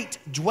light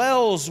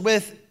dwells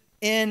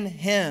within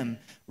him.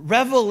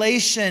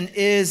 Revelation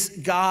is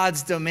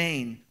God's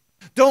domain.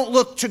 Don't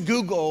look to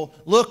Google,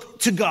 look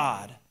to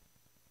God.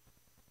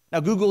 Now,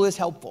 Google is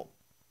helpful.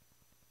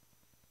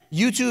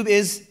 YouTube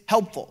is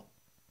helpful.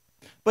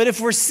 But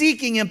if we're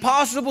seeking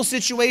impossible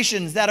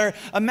situations that are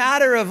a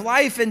matter of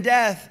life and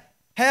death,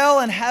 hell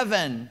and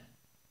heaven,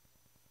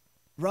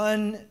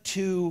 run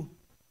to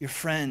your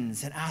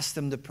friends and ask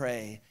them to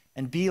pray,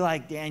 and be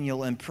like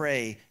Daniel and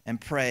pray and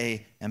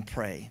pray and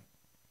pray.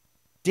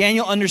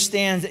 Daniel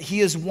understands that he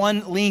is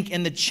one link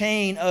in the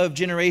chain of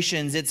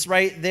generations. It's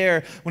right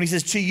there when he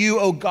says, to you,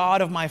 O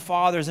God of my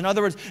fathers. In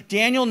other words,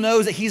 Daniel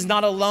knows that he's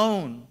not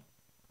alone,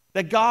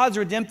 that God's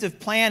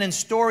redemptive plan and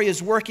story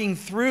is working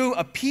through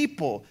a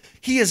people.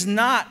 He is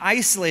not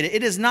isolated.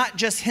 It is not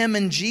just him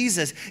and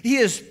Jesus. He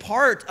is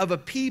part of a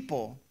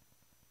people.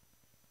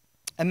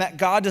 And that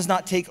God does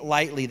not take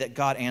lightly that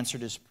God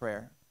answered his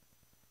prayer.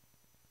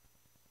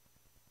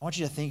 I want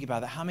you to think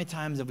about that. How many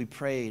times have we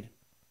prayed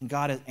and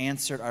God has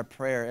answered our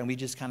prayer and we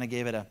just kind of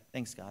gave it a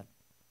thanks, God?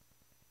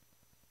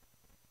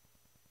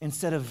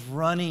 Instead of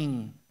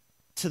running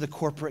to the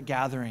corporate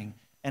gathering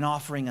and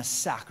offering a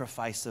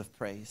sacrifice of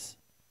praise.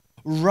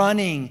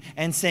 Running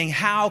and saying,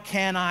 how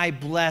can I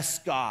bless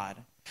God?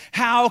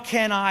 How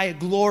can I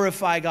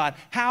glorify God?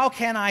 How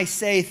can I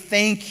say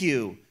thank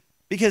you?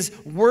 Because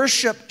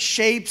worship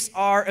shapes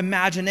our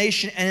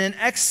imagination. And in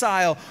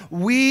exile,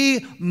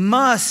 we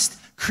must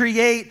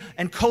create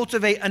and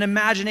cultivate an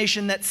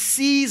imagination that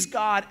sees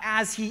God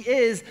as he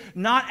is,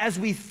 not as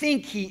we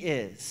think he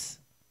is.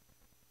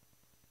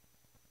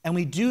 And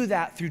we do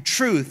that through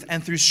truth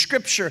and through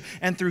scripture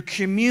and through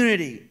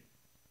community.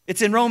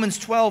 It's in Romans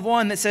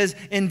 12:1 that says,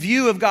 in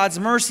view of God's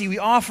mercy, we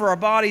offer our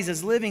bodies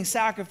as living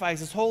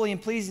sacrifices, holy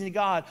and pleasing to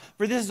God,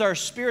 for this is our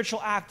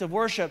spiritual act of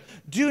worship.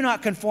 Do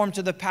not conform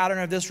to the pattern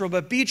of this world,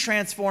 but be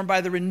transformed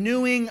by the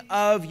renewing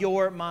of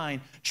your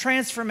mind.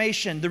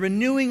 Transformation, the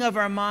renewing of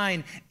our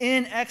mind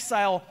in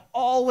exile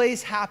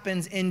always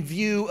happens in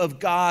view of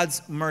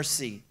God's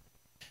mercy.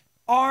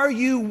 Are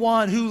you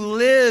one who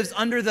lives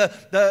under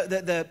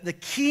the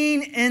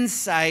keen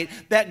insight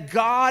that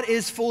God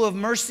is full of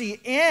mercy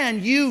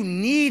and you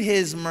need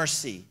his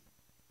mercy?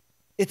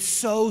 It's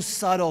so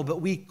subtle, but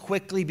we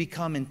quickly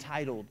become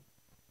entitled.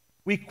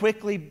 We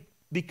quickly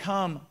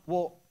become,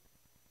 well,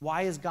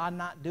 why is God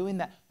not doing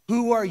that?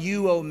 Who are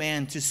you, O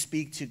man, to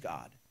speak to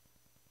God?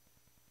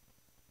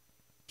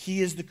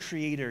 He is the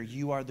creator.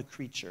 You are the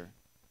creature,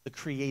 the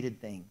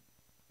created thing.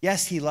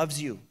 Yes, he loves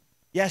you.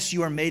 Yes,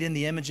 you are made in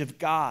the image of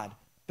God.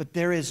 But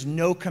there is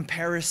no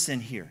comparison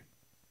here,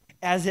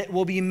 as it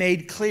will be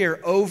made clear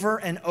over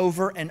and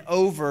over and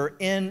over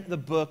in the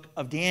book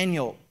of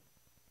Daniel.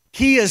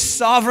 He is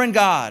sovereign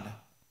God.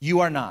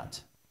 You are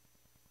not.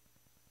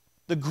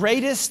 The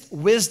greatest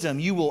wisdom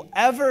you will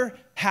ever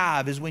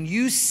have is when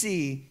you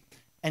see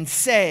and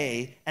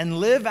say and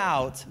live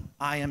out,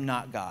 I am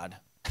not God.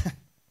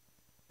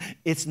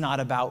 It's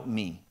not about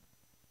me.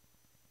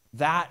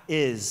 That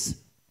is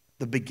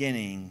the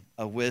beginning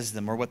of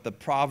wisdom, or what the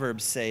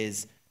Proverbs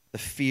says, the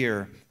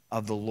fear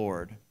of the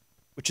Lord,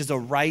 which is a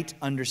right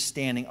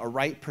understanding, a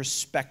right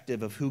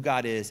perspective of who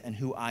God is and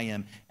who I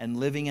am, and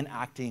living and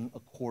acting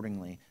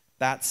accordingly.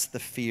 That's the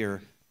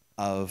fear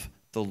of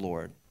the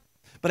Lord.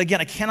 But again,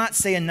 I cannot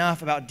say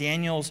enough about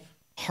Daniel's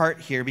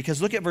heart here,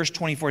 because look at verse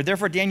 24.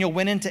 Therefore Daniel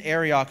went into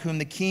Arioch, whom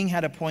the king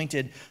had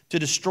appointed to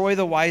destroy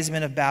the wise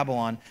men of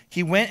Babylon.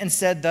 He went and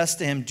said thus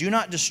to him, do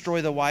not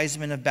destroy the wise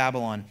men of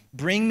Babylon.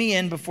 Bring me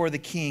in before the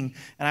king,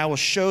 and I will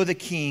show the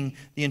king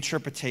the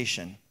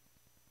interpretation.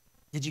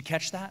 Did you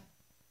catch that?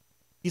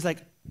 He's like,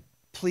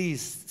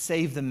 please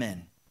save the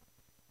men.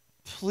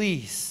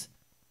 Please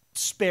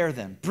spare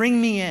them. Bring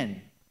me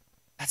in.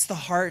 That's the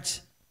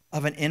heart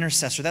of an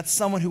intercessor. That's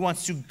someone who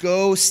wants to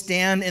go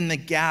stand in the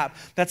gap.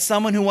 That's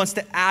someone who wants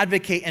to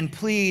advocate and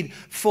plead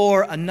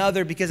for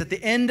another, because at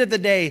the end of the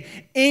day,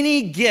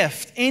 any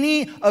gift,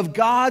 any of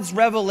God's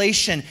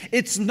revelation,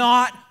 it's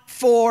not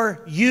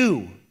for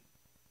you.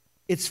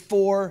 It's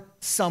for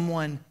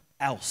someone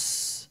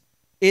else.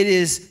 It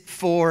is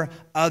for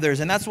others.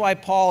 And that's why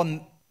Paul,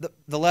 in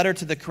the letter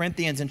to the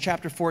Corinthians in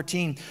chapter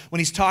 14, when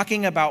he's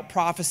talking about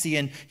prophecy,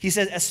 and he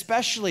says,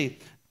 especially,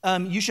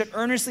 you should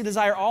earnestly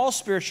desire all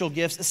spiritual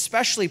gifts,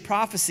 especially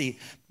prophecy.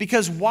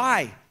 Because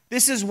why?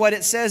 This is what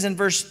it says in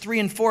verse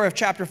 3 and 4 of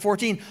chapter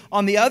 14.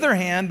 On the other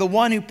hand, the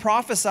one who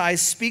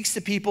prophesies speaks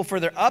to people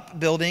for their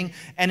upbuilding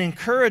and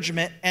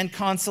encouragement and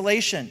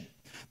consolation.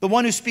 The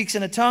one who speaks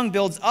in a tongue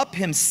builds up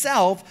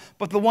himself,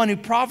 but the one who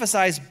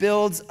prophesies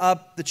builds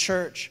up the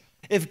church.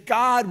 If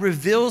God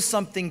reveals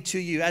something to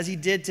you, as he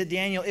did to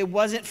Daniel, it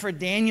wasn't for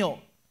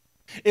Daniel.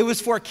 It was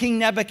for King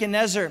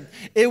Nebuchadnezzar.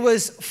 It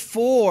was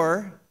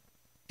for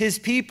his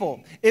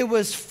people. It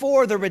was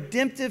for the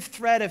redemptive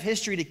thread of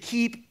history to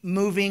keep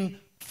moving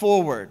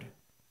forward.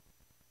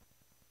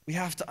 We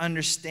have to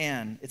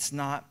understand it's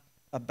not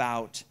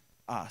about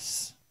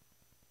us.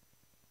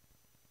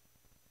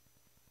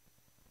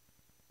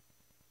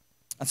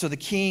 And so the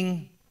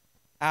king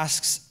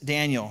asks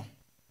Daniel,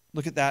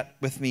 look at that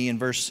with me in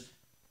verse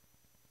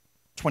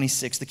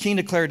 26. The king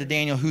declared to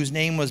Daniel, whose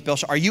name was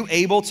Belshazzar, are you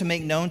able to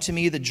make known to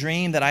me the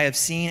dream that I have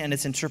seen and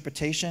its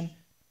interpretation?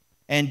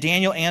 And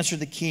Daniel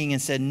answered the king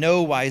and said,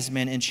 no wise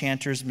men,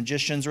 enchanters,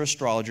 magicians, or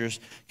astrologers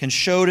can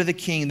show to the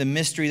king the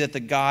mystery that the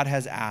God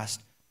has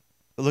asked.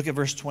 But look at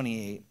verse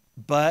 28.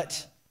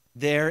 But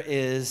there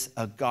is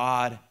a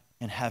God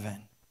in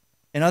heaven.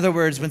 In other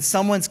words, when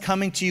someone's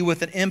coming to you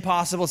with an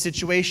impossible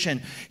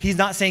situation, he's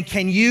not saying,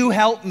 can you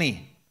help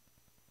me?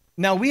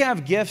 Now, we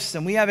have gifts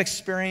and we have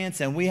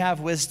experience and we have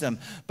wisdom.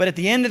 But at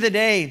the end of the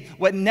day,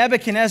 what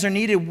Nebuchadnezzar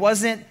needed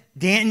wasn't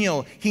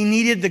Daniel. He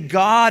needed the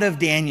God of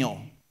Daniel.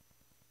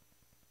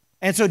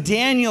 And so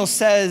Daniel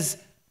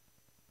says,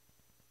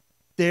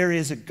 there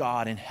is a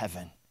God in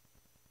heaven.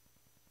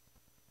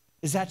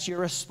 Is that your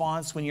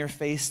response when you're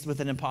faced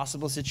with an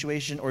impossible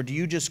situation? Or do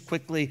you just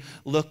quickly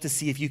look to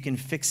see if you can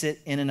fix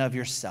it in and of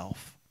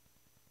yourself?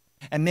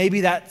 And maybe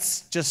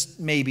that's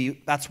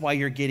why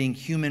you're getting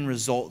human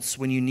results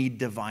when you need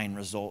divine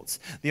results.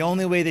 The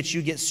only way that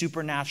you get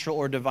supernatural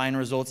or divine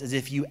results is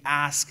if you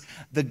ask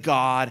the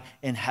God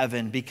in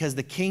heaven, because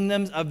the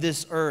kingdoms of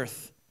this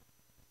earth,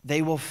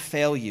 they will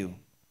fail you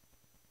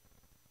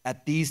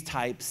at these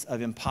types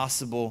of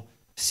impossible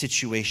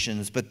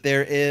situations. But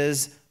there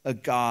is a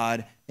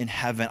God in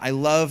heaven. I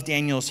love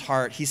Daniel's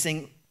heart. He's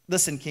saying,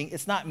 listen, king,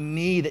 it's not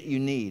me that you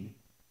need,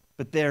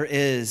 but there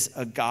is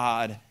a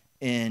God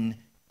in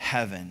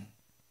heaven.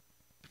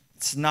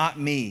 It's not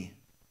me,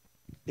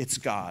 it's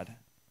God.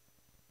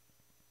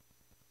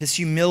 His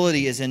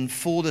humility is in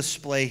full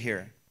display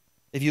here.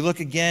 If you look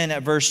again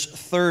at verse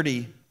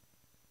 30,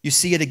 you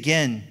see it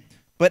again.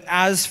 But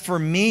as for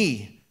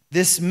me,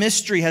 This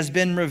mystery has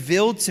been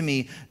revealed to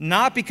me,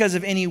 not because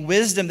of any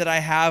wisdom that I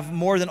have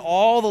more than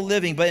all the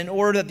living, but in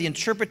order that the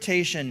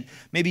interpretation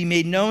may be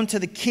made known to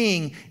the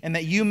king, and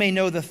that you may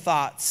know the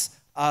thoughts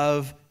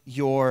of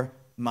your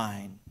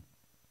mind.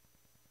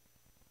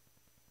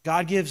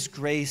 God gives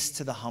grace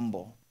to the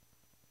humble.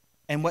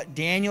 And what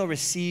Daniel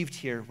received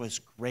here was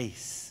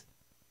grace.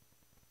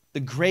 The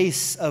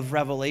grace of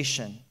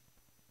revelation.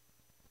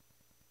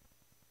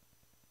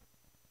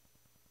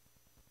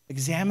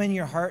 Examine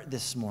your heart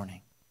this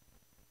morning.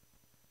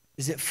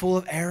 Is it full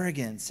of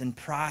arrogance and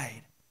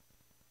pride?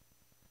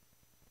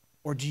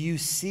 Or do you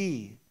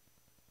see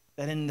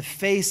that in the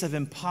face of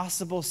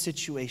impossible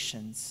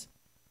situations,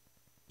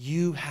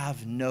 you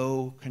have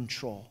no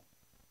control?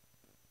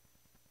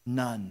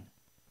 None.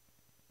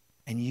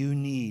 And you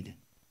need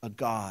a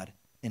God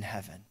in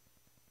heaven.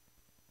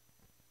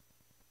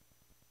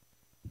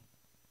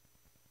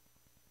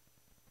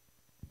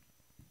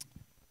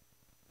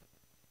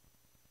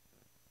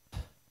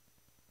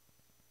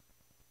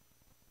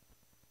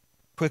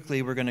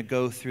 Quickly, we're going to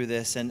go through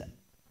this, and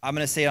I'm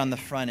going to say it on the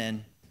front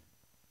end.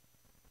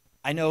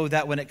 I know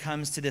that when it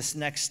comes to this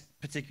next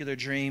particular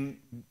dream,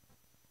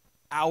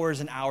 hours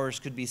and hours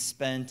could be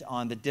spent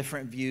on the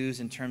different views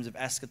in terms of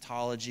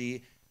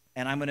eschatology,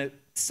 and I'm going to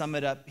sum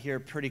it up here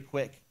pretty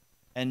quick.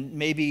 And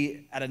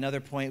maybe at another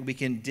point we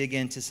can dig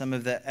into some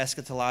of the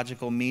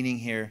eschatological meaning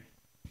here.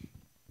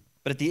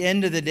 But at the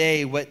end of the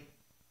day, what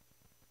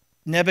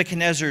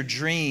Nebuchadnezzar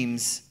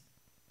dreams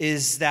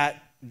is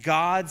that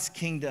God's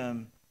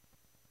kingdom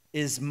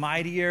is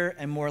mightier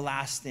and more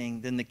lasting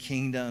than the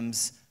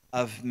kingdoms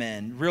of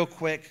men. Real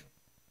quick,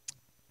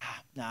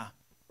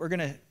 we're going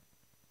to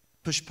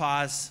push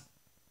pause.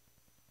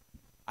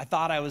 I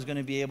thought I was going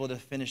to be able to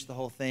finish the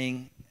whole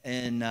thing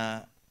in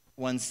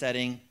one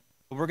setting,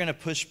 but we're going to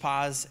push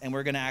pause, and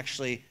we're going to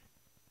actually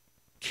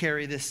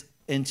carry this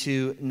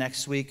into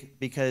next week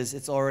because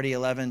it's already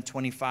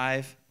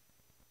 11:25,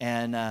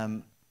 and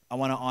I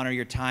want to honor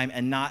your time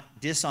and not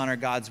dishonor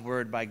God's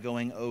word by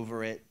going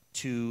over it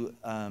too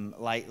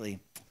lightly.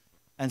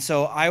 And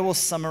so I will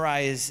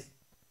summarize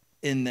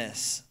in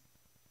this.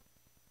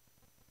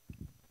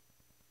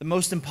 The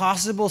most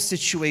impossible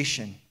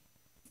situation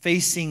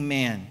facing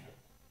man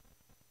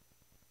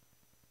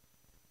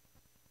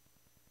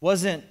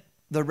wasn't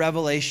the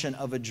revelation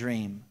of a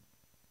dream.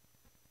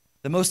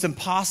 The most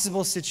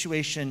impossible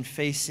situation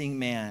facing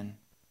man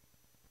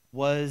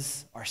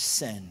was our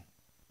sin.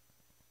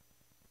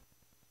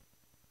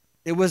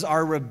 It was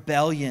our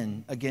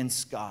rebellion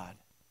against God.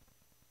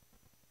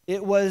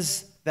 It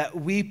was that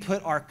we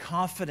put our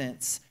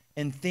confidence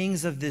in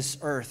things of this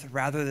earth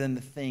rather than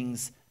the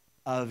things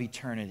of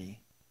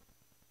eternity.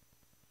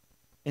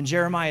 In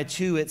Jeremiah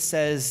 2, it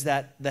says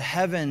that the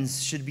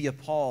heavens should be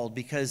appalled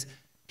because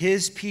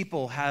his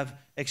people have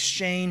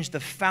exchanged the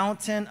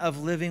fountain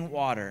of living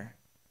water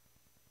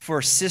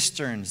for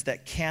cisterns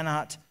that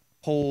cannot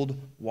hold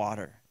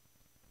water.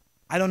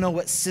 I don't know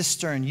what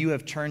cistern you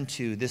have turned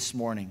to this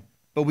morning,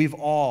 but we've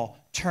all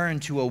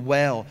turned to a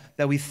well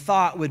that we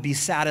thought would be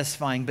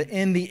satisfying, but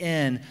in the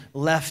end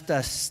left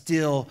us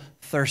still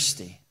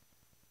thirsty.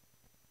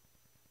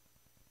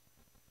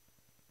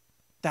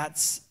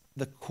 That's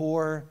the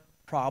core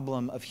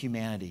problem of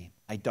humanity,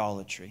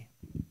 idolatry.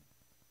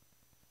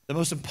 The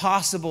most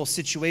impossible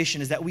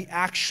situation is that we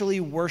actually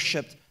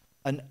worshiped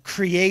a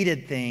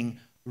created thing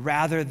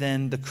rather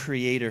than the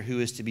Creator who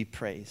is to be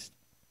praised.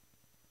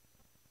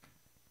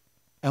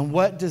 And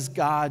what does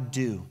God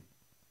do?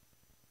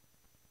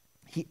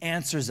 He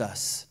answers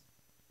us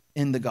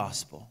in the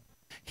gospel.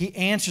 He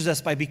answers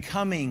us by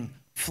becoming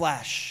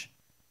flesh,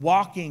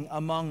 walking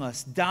among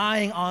us,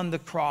 dying on the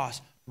cross,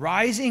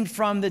 rising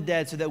from the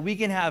dead so that we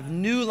can have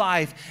new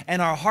life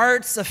and our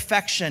heart's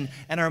affection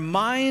and our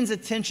mind's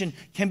attention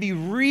can be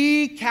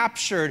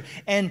recaptured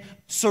and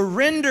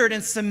surrendered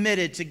and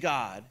submitted to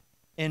God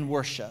in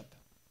worship,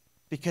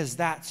 because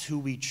that's who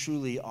we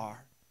truly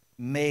are,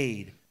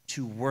 made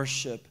to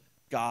worship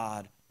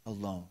God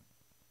alone.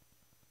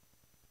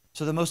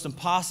 So the most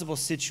impossible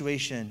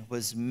situation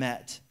was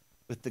met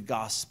with the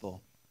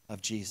gospel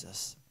of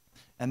Jesus.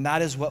 And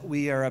that is what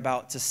we are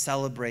about to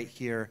celebrate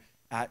here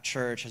at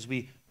church as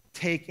we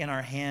take in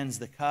our hands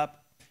the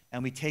cup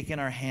and we take in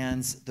our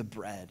hands the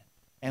bread.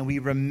 And we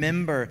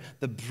remember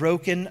the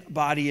broken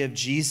body of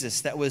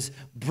Jesus that was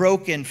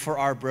broken for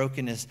our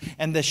brokenness,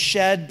 and the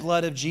shed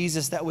blood of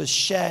Jesus that was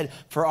shed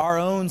for our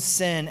own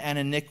sin and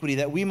iniquity,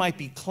 that we might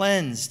be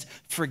cleansed,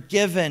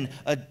 forgiven,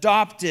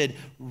 adopted,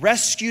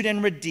 rescued,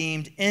 and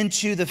redeemed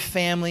into the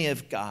family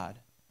of God.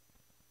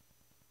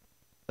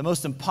 The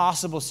most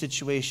impossible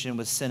situation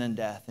was sin and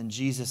death, and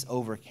Jesus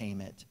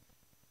overcame it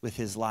with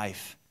his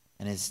life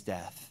and his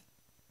death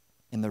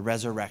in the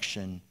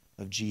resurrection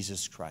of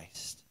Jesus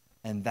Christ.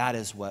 And that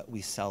is what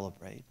we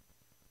celebrate.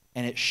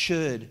 And it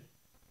should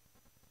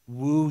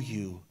woo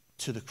you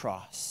to the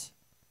cross.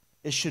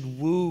 It should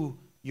woo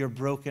your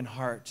broken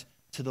heart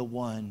to the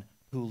one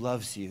who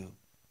loves you,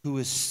 who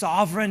is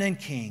sovereign and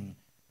king,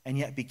 and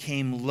yet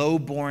became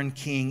low-born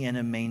king in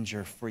a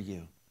manger for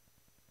you.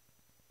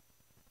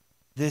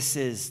 This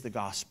is the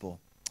gospel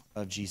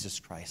of Jesus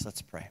Christ.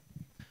 Let's pray.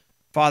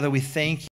 Father, we thank you.